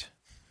podcast,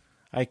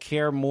 I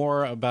care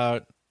more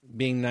about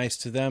being nice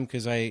to them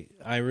because I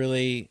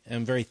really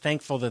am very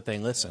thankful that they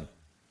listen.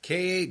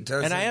 K8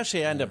 doesn't, and I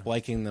actually end up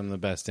liking them the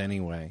best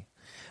anyway.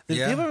 The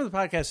people on the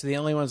podcast are the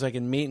only ones I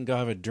can meet and go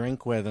have a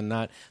drink with, and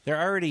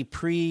they're already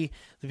the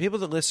people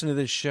that listen to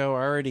this show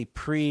are already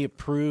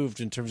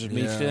pre-approved in terms of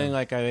me feeling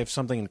like I have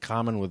something in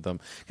common with them.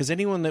 Because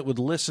anyone that would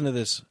listen to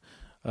this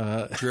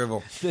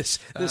drivel, this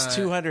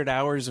 200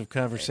 hours of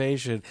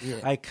conversation,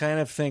 I kind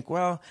of think,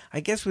 well, I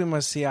guess we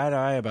must see eye to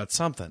eye about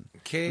something.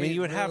 Kate, I mean, you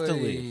would have to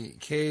leave.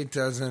 Kate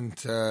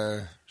doesn't.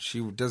 She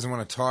doesn't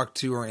want to talk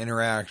to or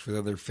interact with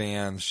other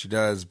fans. She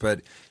does, but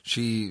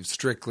she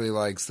strictly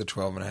likes the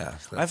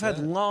 12.5. I've had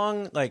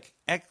long,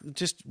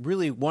 just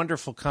really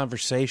wonderful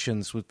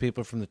conversations with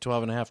people from the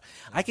 12.5.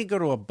 I could go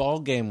to a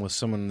ball game with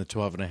someone in the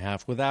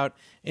 12.5 without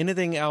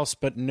anything else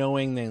but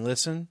knowing they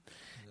listen,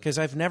 because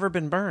I've never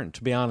been burned,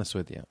 to be honest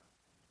with you.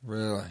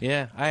 Really?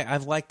 Yeah,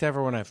 I've liked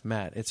everyone I've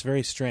met. It's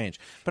very strange,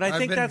 but I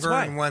think that's why.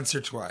 I've been burned once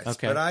or twice.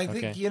 Okay, but I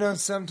think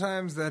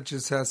sometimes that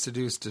just has to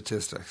do with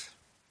statistics.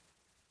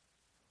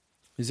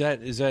 Is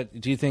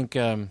that? Do you think?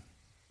 Cash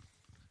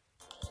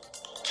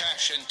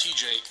and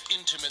TJ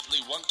intimately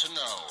want to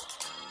know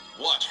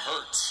what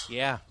hurts.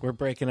 Yeah, we're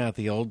breaking out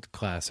the old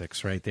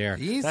classics right there.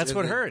 That's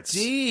what hurts.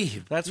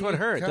 Deep. That's what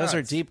hurts. Those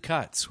are deep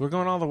cuts. We're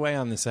going all the way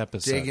on this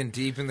episode. Digging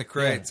deep in the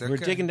crates. Yeah, we're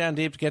digging down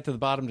deep to get to the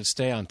bottom to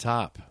stay on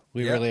top.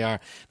 We really are.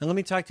 Now let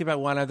me talk to you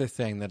about one other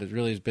thing that has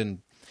really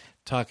been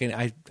talking.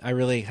 I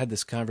really had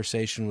this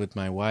conversation with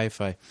my wife.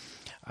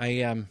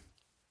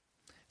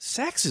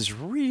 Sex is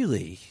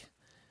really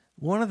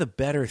one of the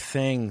better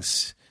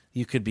things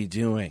you could be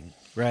doing,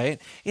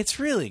 right? It's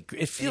really,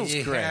 it feels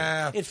great.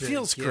 It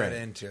feels great.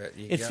 Into it.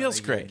 It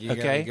feels great. You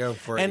okay, go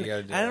for it. And you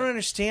gotta do I don't it.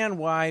 understand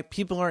why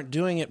people aren't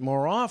doing it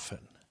more often.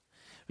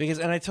 Because,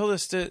 and I told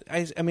this to,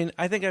 I mean,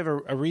 I think I have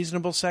a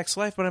reasonable sex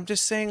life, but I'm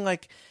just saying,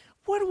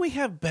 what do we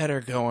have better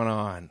going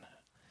on?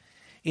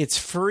 It's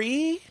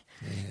free.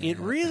 Yeah. It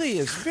really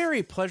is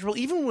very pleasurable.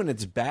 Even when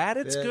it's bad,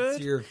 it's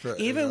good.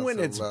 Even when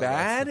it's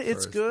bad,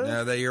 it's good.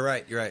 No, you're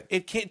right. You're right.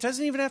 It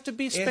doesn't even have to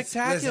be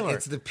spectacular.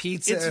 It's the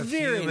pizza of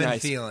human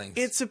feelings.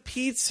 It's a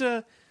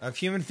pizza of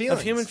human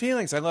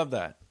feelings. I love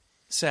that.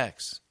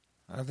 Sex.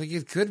 I think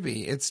it could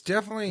be. It's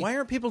definitely. Why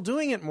aren't people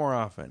doing it more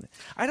often?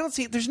 I don't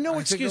see. There's no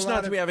excuse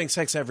not to be having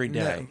sex every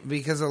day. No,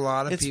 because a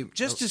lot of people.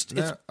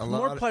 It's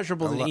more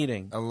pleasurable than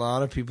eating. A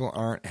lot of people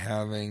aren't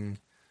having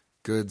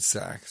good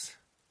sex.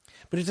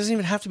 But it doesn't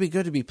even have to be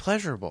good to be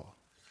pleasurable.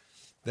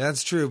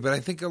 That's true, but I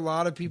think a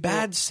lot of people.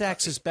 Bad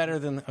sex is better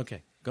than.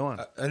 Okay, go on.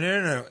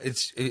 No.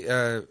 It's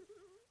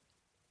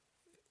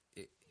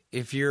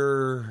if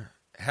you're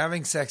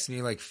having sex and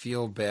you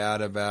feel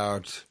bad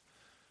about,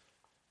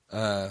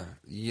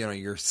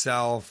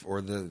 yourself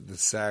or the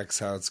sex,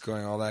 how it's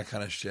going, all that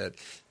kind of shit,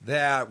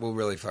 that will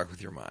really fuck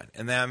with your mind,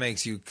 and that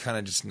makes you kind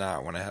of just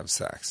not want to have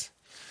sex.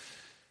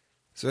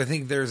 So I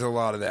think there's a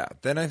lot of that.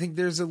 Then I think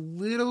there's a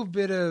little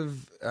bit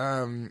of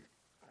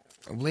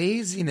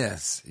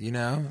laziness.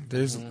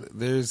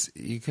 There's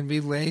you can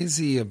be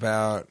lazy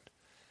about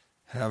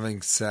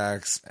having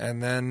sex,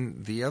 and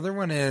then the other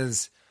one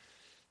is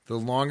the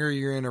longer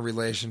you're in a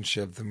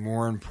relationship, the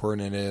more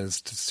important it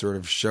is to sort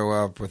of show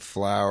up with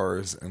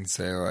flowers and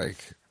say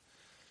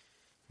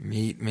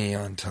meet me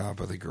on top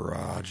of the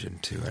garage in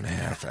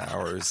 2.5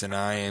 hours, and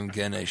I am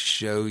going to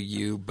show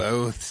you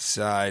both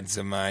sides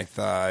of my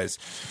thighs.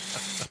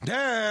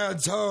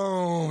 Dad's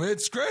home.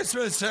 It's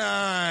Christmas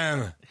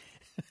time.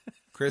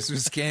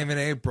 Christmas came in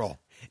April.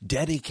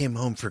 Daddy came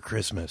home for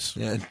Christmas.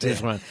 Yeah,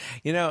 this one.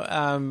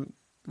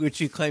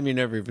 Which you claim you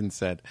never even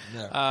said.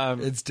 No,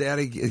 it's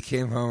Daddy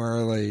came home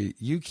early.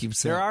 You keep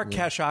saying there are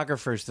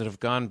cashographers that have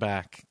gone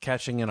back,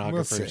 cashing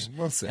inographers.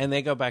 We'll see. And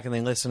they go back and they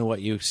listen to what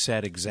you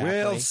said exactly.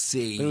 We'll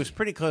see. But it was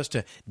pretty close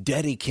to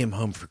Daddy came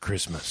home for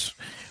Christmas,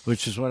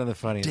 which is one of the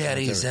funniest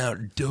Daddy's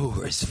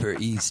outdoors for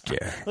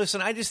Easter.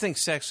 Listen, I just think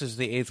sex is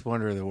the eighth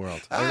wonder of the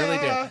world. I really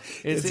do.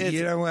 It's,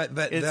 you know what?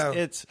 But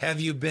have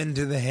you been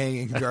to the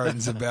Hanging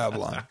Gardens of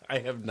Babylon? I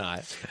have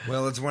not.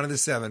 Well, it's one of the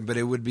 7, but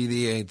it would be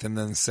the 8th, and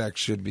then sex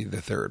should be the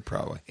 3rd,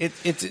 probably.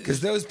 It's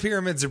because those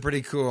pyramids are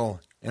pretty cool.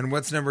 And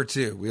what's number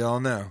 2? We all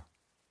know.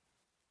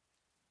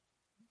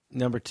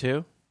 Number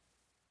 2?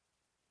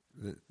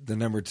 The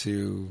number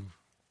 2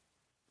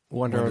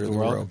 wonder of the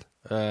world.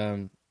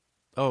 The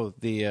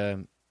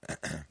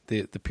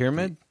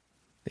pyramid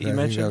that you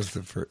mentioned. That was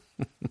the first.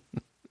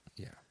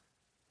 Yeah,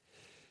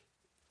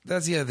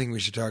 that's the other thing we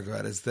should talk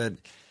about is that.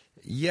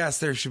 Yes,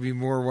 there should be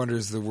more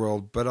wonders of the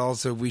world, but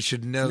also we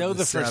should know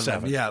the first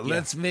 7. Yeah,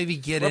 let's maybe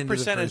get into the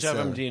first 7. What percentage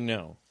of them do you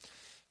know?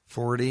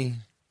 40.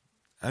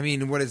 I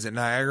mean, what is it?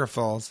 Niagara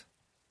Falls,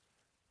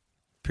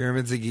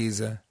 Pyramids of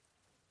Giza.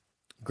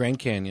 Grand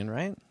Canyon,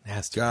 right?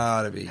 Has to.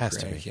 Gotta be Has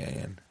to Grand be.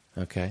 Canyon.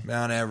 Okay.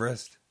 Mount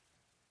Everest.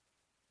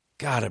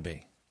 Gotta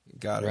be.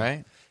 Gotta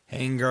Right? be.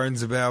 Hanging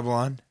Gardens of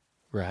Babylon.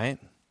 Right?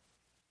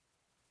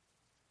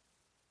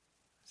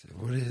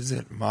 What is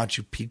it?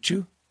 Machu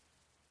Picchu?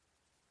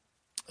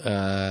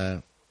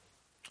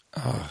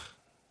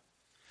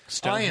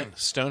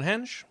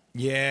 Stonehenge?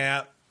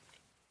 Yeah.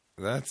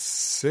 That's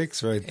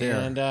 6 right there.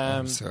 And,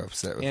 I'm so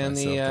upset with and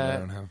myself the, that I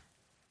don't have.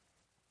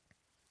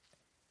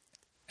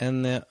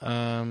 And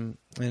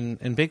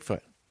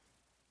Bigfoot.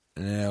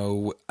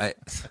 No, I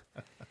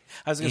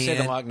was going to say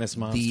the Loch Ness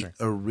Monster.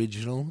 The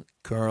original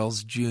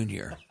Carl's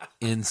Jr.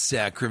 in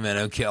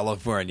Sacramento,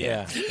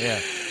 California. Yeah.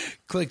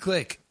 Click,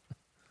 click.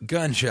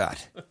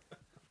 Gunshot.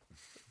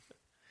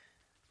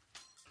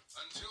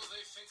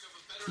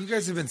 You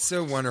guys have been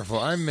so wonderful.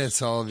 I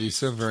miss all of you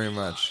so very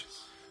much.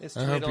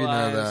 I hope you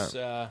know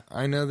that.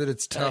 I know that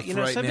it's tough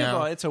right some now.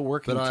 people, it's a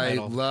working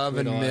title. But I love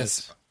and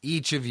miss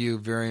each of you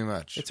very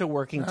much. It's a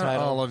working Not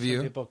title. all of you.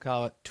 Some people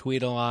call it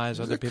Tweedle Eyes.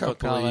 There's Other people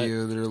call a couple it. of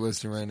you that are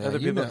listening right now. Other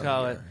people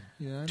call it.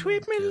 Yeah,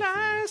 Tweet me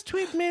lies,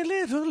 tweet me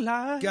little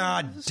lies.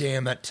 God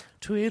damn it.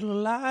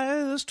 Tweedle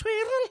lies,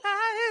 tweedle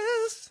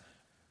lies.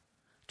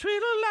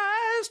 Tweedle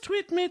lies,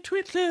 tweet me,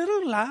 tweet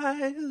little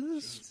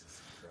lies.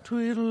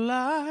 Tweedle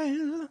lies,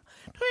 tweedle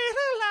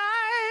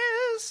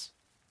lies.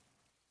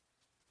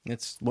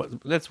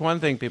 That's one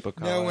thing people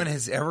call it. No one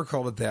has ever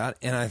called it that,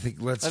 and I think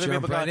let's Other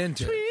jump people right call it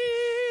into it. Tweet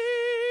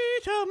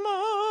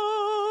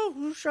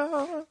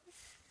emotion.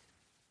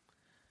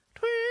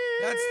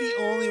 Tweet. That's the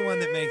only one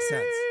that makes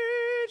sense.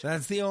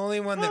 That's the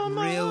only one that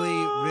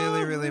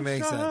really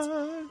makes sense.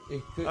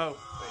 There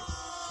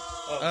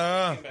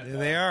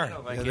they are.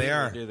 There they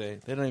are. Do they?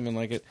 They don't even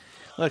like it.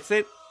 Look,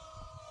 they.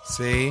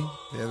 See?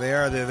 There they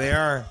are. There they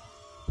are.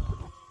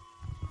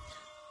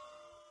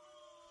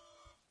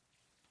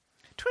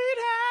 Tweet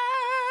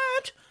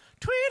hat.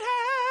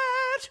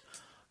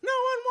 No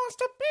one wants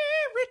to be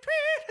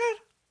retweeted.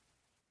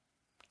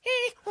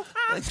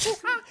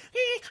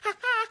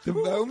 The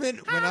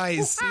moment when I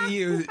see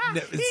you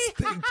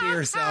think to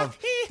yourself,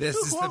 this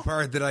is the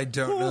part that I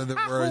don't know the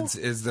words,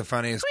 is the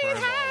funniest part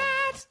of all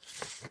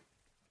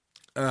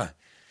of it.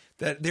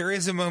 That there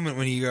is a moment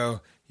when you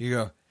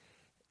go,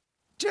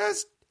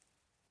 just.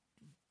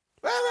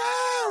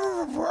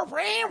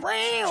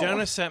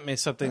 Jonah sent me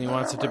something. He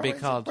wants it to be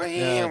called.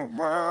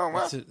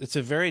 It's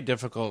a very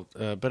difficult,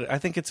 but I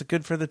think it's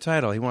good for the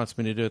title. He wants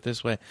me to do it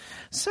this way.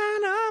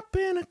 Sign up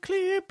in a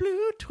clear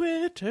blue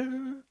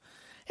Twitter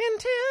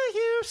until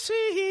you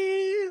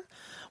see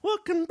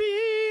what can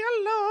be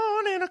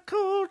alone in a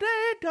cold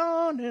day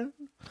dawning.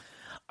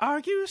 Are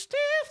you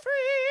still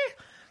free?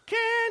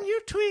 Can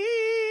you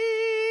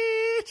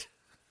tweet?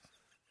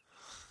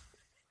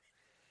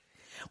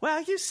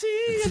 Well, you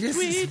see a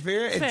tweet, it's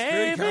very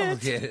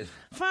complicated.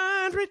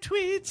 Find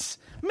retweets,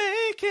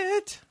 make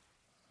it.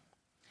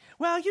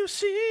 Well, you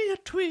see a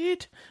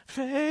tweet,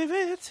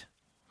 favorite.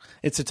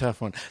 It's a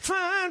tough one.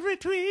 Find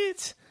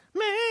retweets,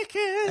 make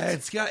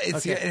it.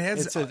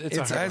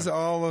 It has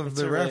all of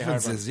the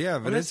references. Yeah,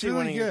 but it's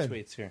really good.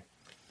 Tweets here.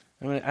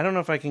 I don't know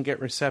if I can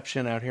get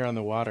reception out here on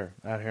the water,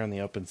 out here on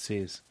the open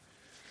seas.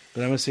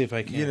 But I'm going to see if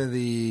I can. You know,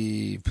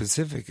 the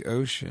Pacific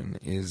Ocean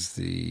is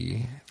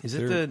the... Is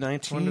it the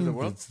 9th wonder of the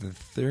world? It's the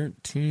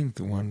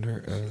 13th wonder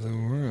of the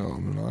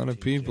world. A lot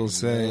of people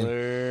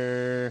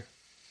say...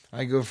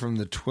 I go from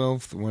the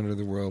 12th wonder of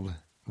the world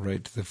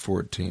right to the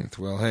 14th.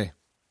 Well, hey,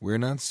 we're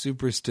not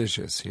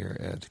superstitious here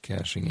at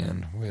Cashing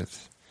In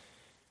with...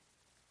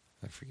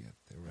 I forget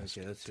the rest.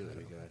 Okay, let's see what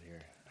we got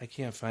here. I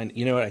can't find...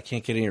 You know what? I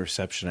can't get any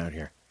reception out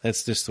here.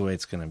 That's just the way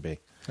it's going to be.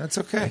 That's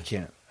okay. I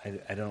can't.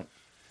 I don't...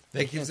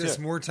 That gives us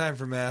more time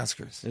for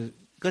maskers.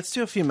 Let's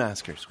do a few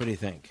maskers. What do you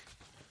think?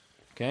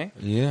 Okay?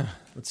 Yeah.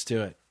 Let's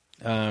do it.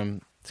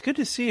 It's good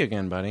to see you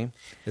again, buddy.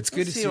 It's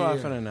good to see you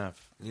often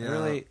enough. Yeah.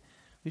 Really,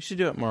 we should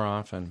do it more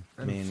often.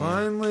 And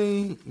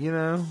finally, you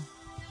know,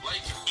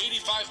 like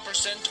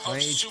 85% my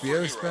of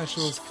HBO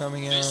special is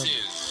coming out. This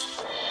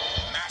is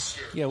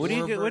Master. Yeah, what do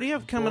you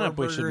have coming up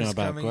we should know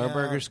about?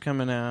 Goreburger's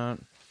coming out.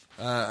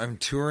 I'm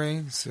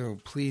touring, so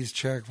please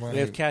check my... We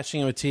have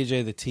Cashing In with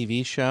TJ, the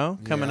TV show,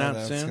 coming out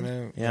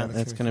soon.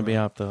 That's going to be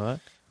off the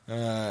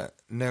hook.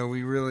 No,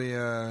 we really...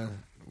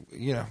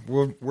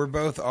 we're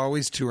both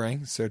always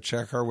touring, so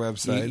check our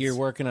website. You're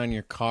working on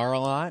your car a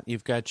lot.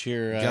 You've got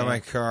your... got my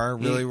car,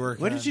 really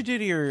working. What did you do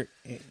to your...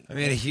 I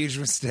made a huge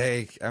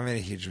mistake.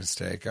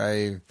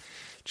 I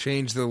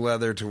changed the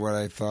leather to what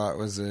I thought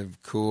was a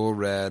cool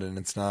red, and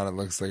it's not. It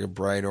looks like a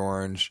bright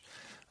orange.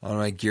 On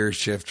my gear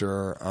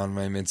shifter on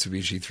my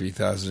Mitsubishi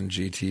 3000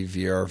 GT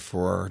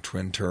VR4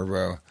 twin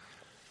turbo.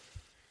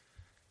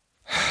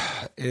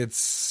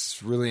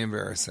 It's really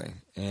embarrassing.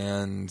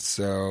 And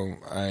so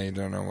I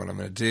don't know what I'm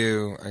going to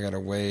do. I got to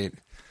wait.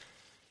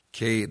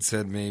 Kate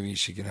said maybe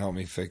she can help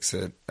me fix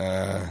it.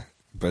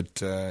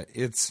 But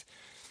it's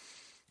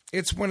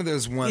one of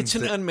those ones.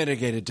 It's an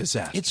unmitigated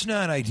disaster. It's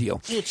not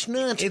ideal. It's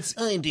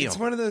ideal. It's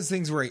one of those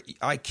things where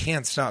I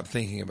can't stop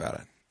thinking about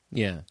it.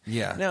 Yeah.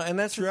 Yeah. No, and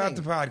that's throughout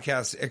the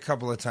podcast, a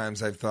couple of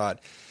times I've thought,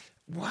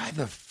 why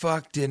the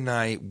fuck didn't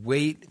I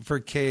wait for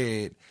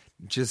Kate?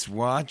 Just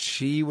watch.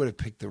 She would have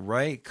picked the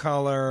right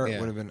color. It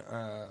would have been.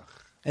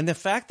 And the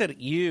fact that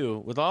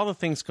you, with all the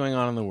things going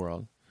on in the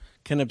world,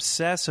 can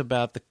obsess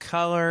about the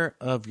color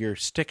of your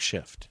stick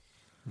shift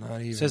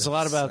Not even says a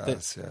lot about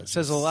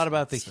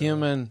the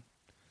human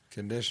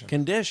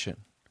condition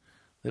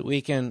that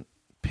we can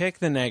pick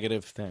the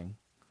negative thing,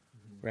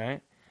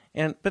 right?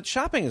 But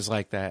shopping is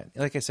like that.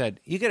 Like I said,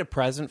 you get a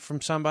present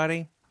from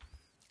somebody,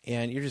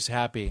 and you're just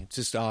happy. It's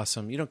just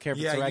awesome. You don't care if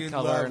it's the right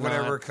color or not.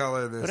 Whatever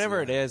color this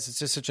Whatever it is, it's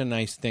just such a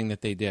nice thing that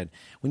they did.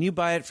 When you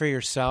buy it for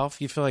yourself,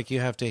 you feel like you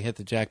have to hit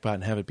the jackpot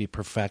and have it be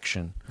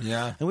perfection.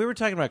 Yeah. And we were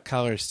talking about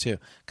colors, too.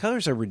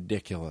 Colors are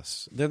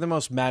ridiculous. They're the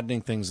most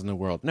maddening things in the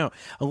world. No,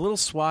 a little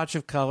swatch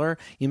of color,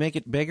 you make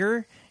it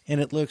bigger,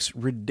 and it looks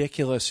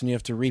ridiculous, and you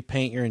have to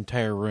repaint your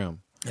entire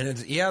room. And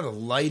the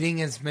lighting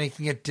is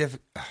making it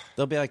difficult.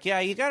 They'll be like, yeah,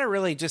 you got to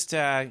really just,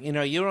 you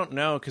don't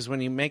know because when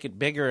you make it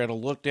bigger,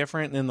 it'll look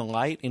different in the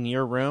light in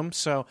your room.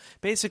 So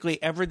basically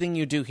everything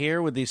you do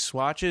here with these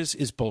swatches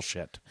is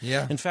bullshit.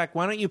 Yeah. In fact,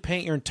 why don't you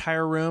paint your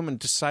entire room and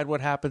decide what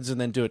happens and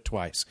then do it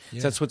twice?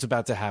 Yeah. That's what's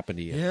about to happen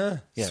to you. Yeah.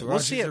 We'll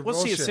see it. We'll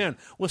see you soon.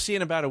 We'll see you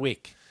in about a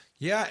week.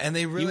 Yeah, and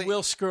you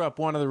will screw up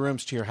one of the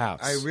rooms to your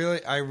house.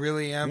 I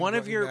really am. One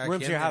of your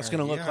rooms to your house is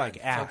going to look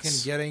like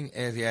ass.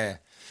 Yeah.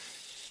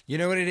 You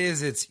know what it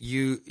is?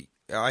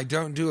 I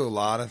don't do a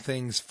lot of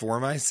things for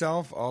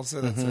myself. Also,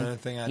 that's another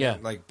thing. I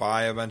don't like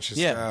buy a bunch of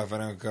stuff. I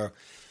don't go.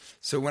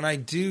 So when I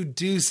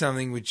do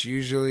something, which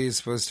usually is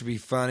supposed to be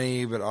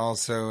funny, but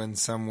also in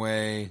some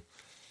way,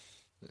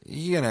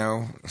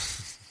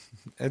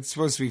 it's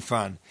supposed to be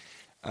fun.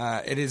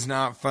 It is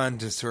not fun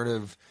to sort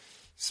of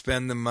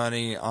spend the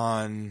money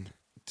on.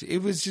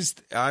 It was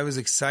just, I was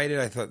excited.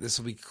 I thought this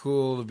will be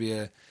cool to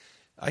be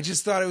I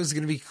just thought it was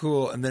going to be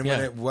cool, and then when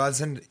it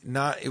wasn't,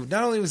 not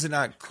only was it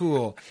not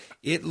cool,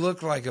 it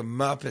looked like a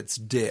Muppet's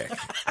dick.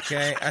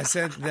 Okay, I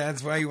said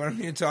that's why you wanted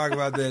me to talk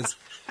about this.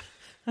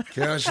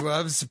 Josh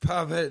loves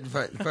puppet,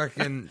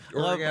 fucking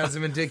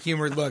orgasm and dick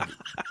humor. Look,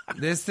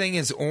 this thing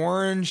is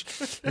orange.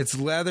 It's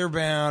leather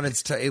bound.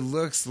 It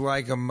looks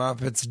like a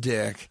Muppet's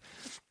dick.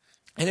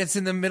 And it's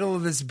in the middle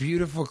of this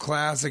beautiful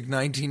classic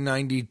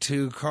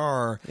 1992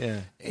 car. Yeah.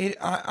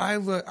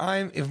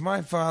 If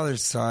my father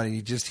saw it,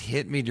 he'd just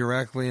hit me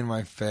directly in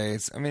my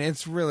face. I mean,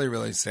 it's really,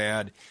 really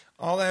sad.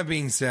 All that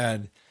being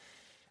said,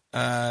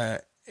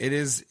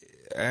 it's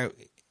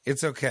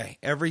okay.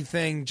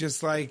 Everything,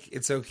 just like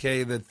it's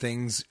okay that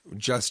things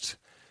just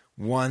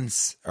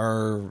once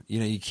are,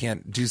 you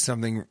can't do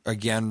something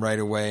again right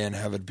away and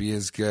have it be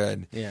as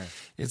good. Yeah.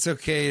 It's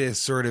okay to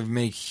sort of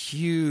make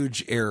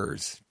huge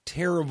errors.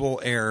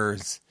 Terrible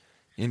errors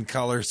in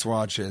color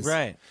swatches.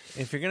 Right.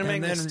 If you're going to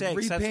make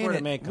mistakes, that's where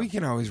to make them. We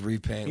can always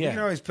repaint. Yeah. We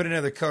can always put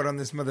another coat on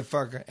this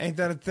motherfucker. Ain't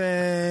that a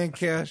thing,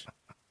 Cash?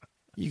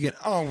 You can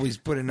always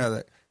put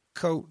another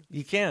coat.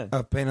 You can.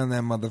 Paint on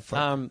that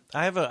motherfucker.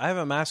 I have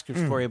a mask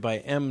for you by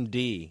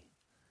MD.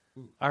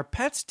 Are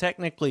pets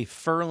technically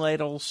fur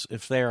ladles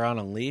if they are on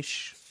a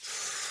leash?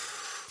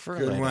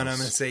 Good one. I'm going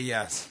to say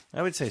yes.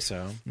 I would say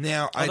so.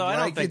 Now, I'd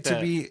like it to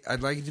be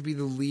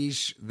the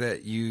leash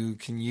that you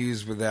can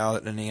use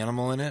without an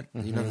animal in it.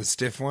 Mm-hmm. The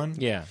stiff one.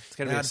 Yeah, it's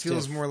got to be. That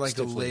feels more like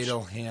a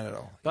ladle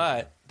handle.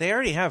 But they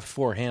already have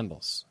 4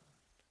 handles.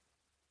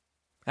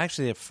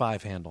 Actually, they have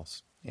 5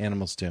 handles.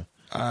 Animals do.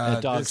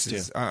 Dogs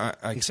do.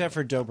 Except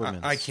for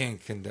Dobermans. I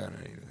can't condone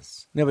any of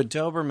this. No, but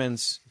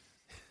Dobermans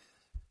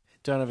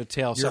don't have a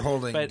tail. You're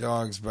holding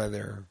dogs by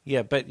their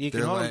but you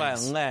can hold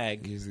legs. them by a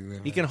leg.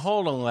 You can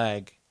hold a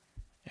leg,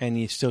 and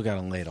you still got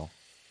a ladle.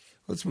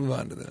 Let's move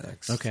on to the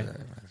next. Okay.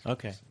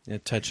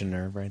 Touch a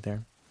nerve right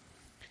there.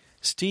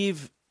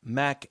 Steve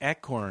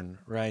MacEchorn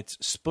writes,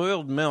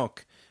 spoiled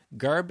milk,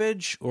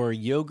 garbage or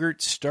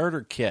yogurt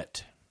starter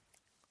kit?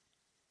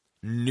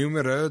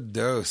 Numero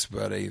dos,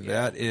 buddy. Yeah.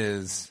 That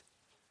is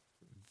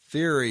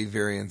very,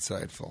 very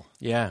insightful.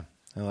 Yeah,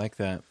 I like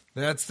that.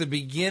 That's the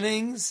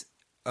beginnings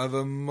of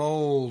a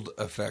mold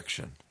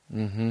affection.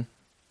 Mm-hmm.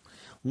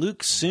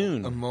 Luke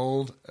Soon. A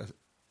mold.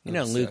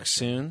 Luke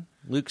Soon.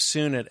 Luke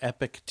Soon at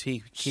Epic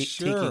Tiki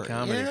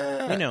Comedy.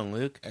 Yeah.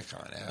 Luke.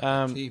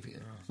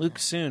 Luke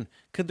Soon.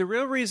 Could the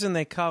real reason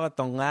they call it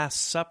the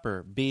Last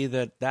Supper be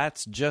that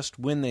that's just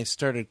when they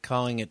started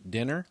calling it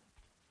dinner?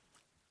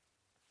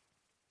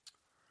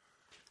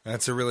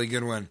 That's a really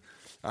good one.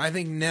 I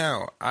think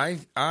no. I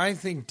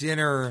think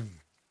dinner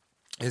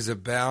is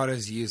about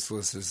as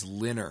useless as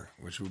linner,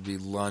 which would be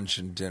lunch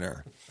and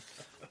dinner.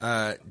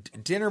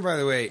 Dinner, by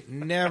the way,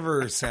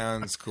 never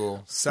sounds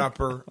cool.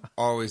 Supper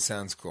always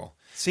sounds cool.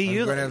 See,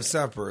 we're going to have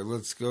supper.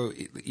 Let's go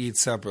eat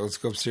supper. Let's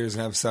go upstairs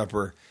and have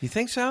supper. You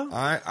think so?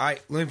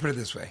 Let me put it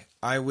this way.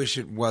 I wish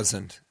it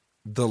wasn't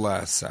the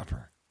Last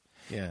Supper.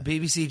 Yeah.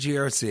 BBC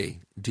GRC,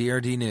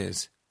 DRD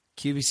News,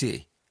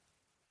 QVC,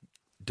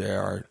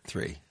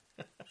 DR3,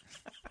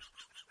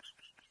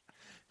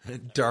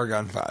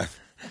 Dargon 5.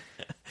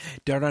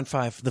 Dargon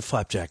 5, the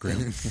Flapjack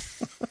Room.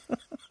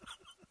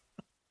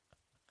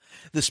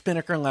 the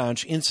Spinnaker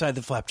Lounge inside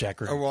the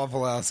Flapjack Room. A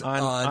Waffle House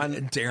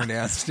on Dare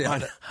Nasty.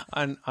 On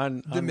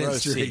the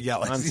Mystery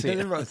Galaxy.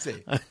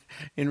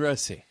 In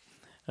Rosie.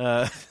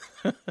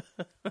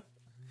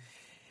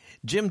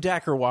 Jim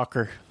Dacker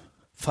Walker,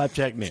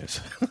 Flapjack News.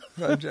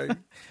 Flapjack.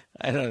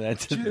 I don't know.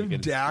 Jim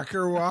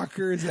Dacker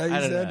Walker, is that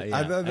what you said? Know, yeah.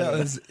 I thought that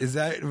was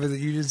it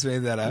you just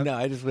made that up? No,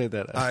 I just made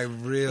that up. I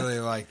really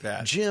like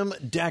that. Jim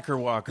Dacker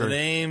Walker. The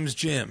name's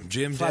Jim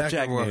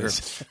Flapjack Dacker Walker.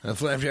 News.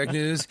 Flapjack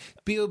News.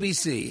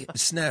 BOBC.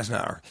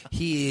 Snasnar.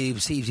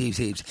 Heaves.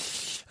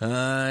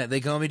 They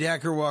call me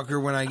Dacker Walker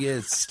when I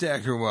get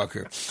Stacker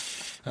Walker.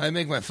 I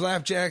make my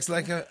flapjacks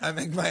like I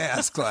make my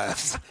ass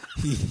claps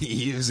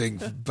using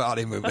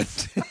body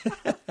movement.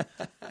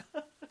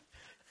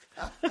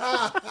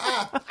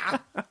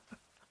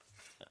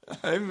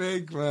 I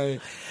make my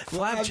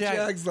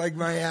flapjacks like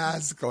my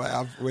ass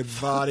clap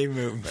with body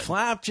movement.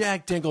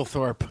 Flapjack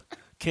Dinglethorpe,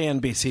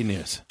 KNBC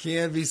News.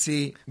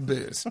 KNBC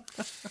Booze.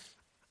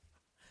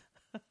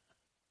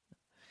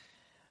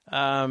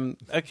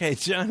 Okay,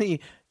 Johnny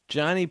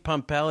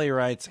Pompelli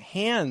writes,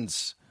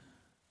 hands,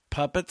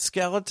 puppet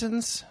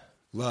skeletons?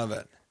 Love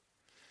it.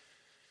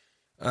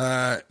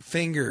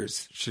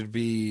 Fingers should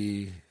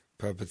be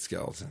puppet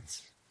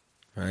skeletons,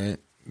 right?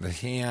 The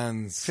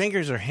hands.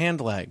 Fingers are hand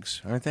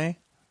legs, aren't they?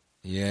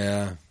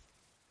 Yeah.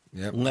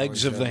 Yep.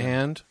 Legs of the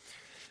hand.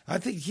 I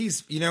think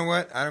he's, you know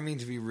what? I don't mean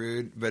to be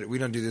rude, but we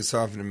don't do this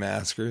often in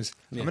Maskers.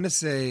 Yeah. I'm going to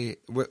say,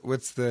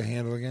 what's the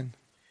handle again?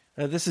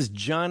 This is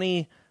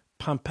Johnny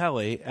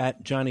Pompelli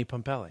at Johnny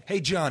Pompelli. Hey,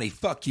 Johnny,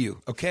 fuck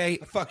you, okay?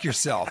 Fuck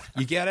yourself.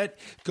 You get it?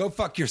 Go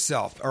fuck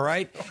yourself, all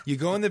right? You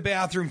go in the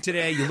bathroom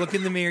today, you look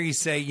in the mirror, you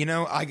say, you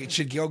know, I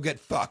should go get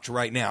fucked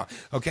right now,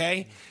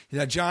 okay?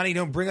 Now, Johnny,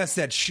 don't bring us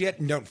that shit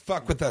and don't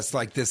fuck with us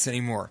like this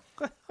anymore.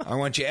 I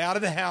want you out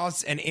of the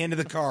house and into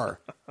the car,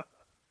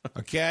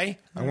 okay?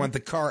 I want the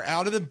car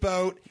out of the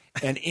boat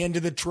and into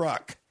the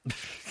truck,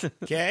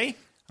 okay?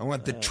 I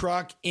want the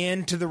truck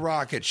into the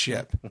rocket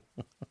ship.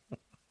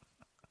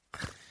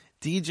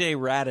 DJ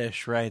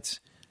Radish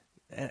writes,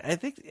 I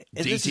think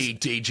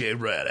DJ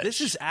Radish. This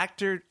is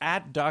actor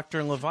at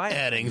Dr. Leviathan.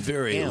 Adding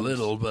very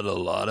little but a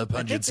lot of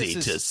pungency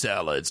to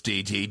salads.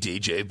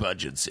 DJ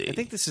pungency. I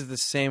think this is the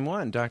same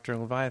one, Dr.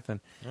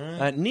 Leviathan.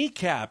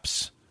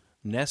 Kneecaps,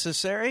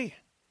 necessary?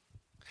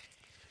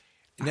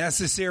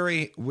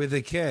 Necessary with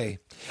a K.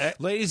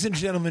 Ladies and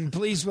gentlemen,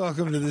 please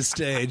welcome to the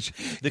stage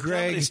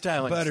Greg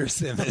Butter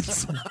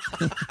Simmons.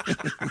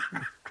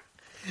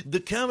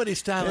 The comedy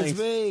styling. It's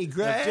me,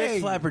 Greg.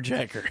 Dick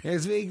Flapperjacker.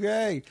 It's me,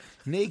 Greg.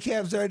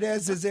 Kneecaps are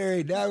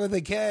necessary. Not with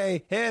a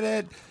K. Hit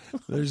it.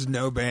 There's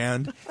no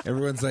band.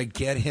 Everyone's like,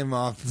 get him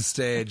off the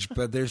stage.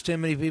 But there's too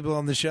many people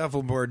on the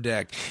shuffleboard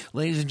deck.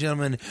 Ladies and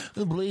gentlemen,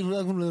 please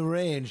welcome to the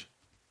range.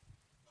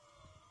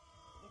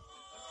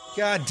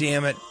 God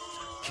damn it.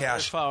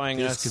 Cash.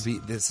 Following us.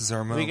 This is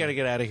our moment. We got to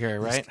get out of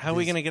here, right? How are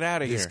we going to get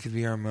out of here? This could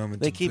be our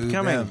moment. They keep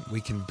coming. Them. We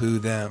can boo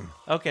them.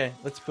 Okay,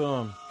 let's boo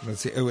them.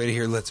 Let's see. Oh, wait,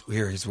 here's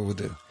what we'll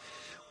do.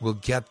 We'll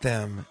get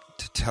them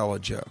to tell a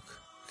joke.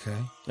 Okay?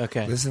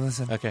 Okay.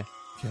 Listen. Okay.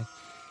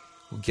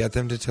 We'll get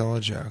them to tell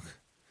a joke.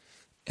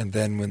 And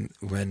then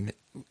when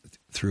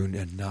through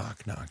a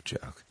knock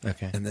joke.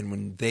 Okay. And then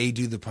when they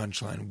do the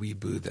punchline, we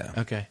boo them.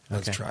 Okay.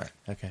 Let's try it.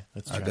 Okay.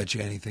 Let's try I bet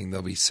you anything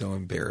they'll be so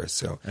embarrassed,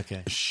 so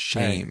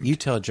ashamed. Right, you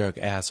tell a joke,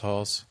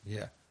 assholes.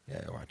 Yeah,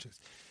 watch this.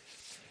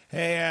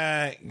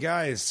 Hey,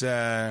 guys,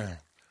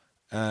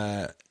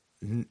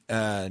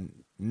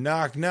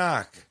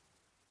 knock.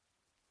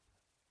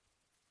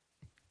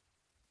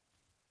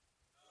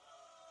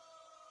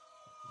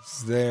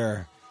 It's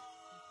there.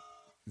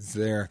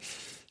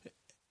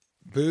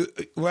 Boo,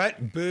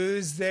 what?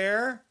 Boo's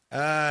there?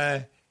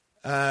 Ta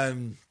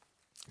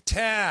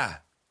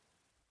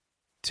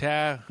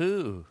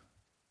who?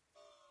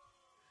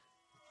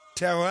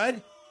 Ta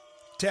what?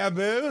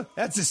 Taboo?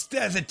 That's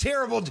a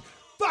terrible.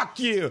 Fuck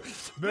you.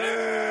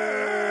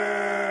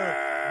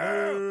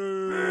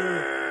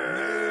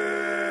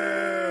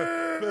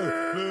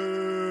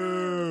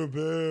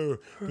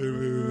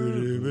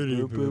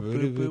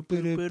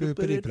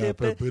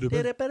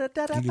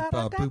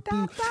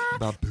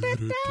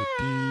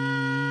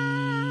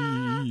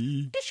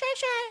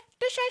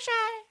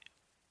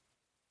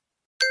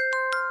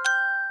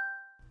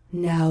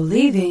 Now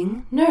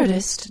leaving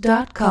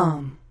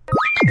Nerdist.com.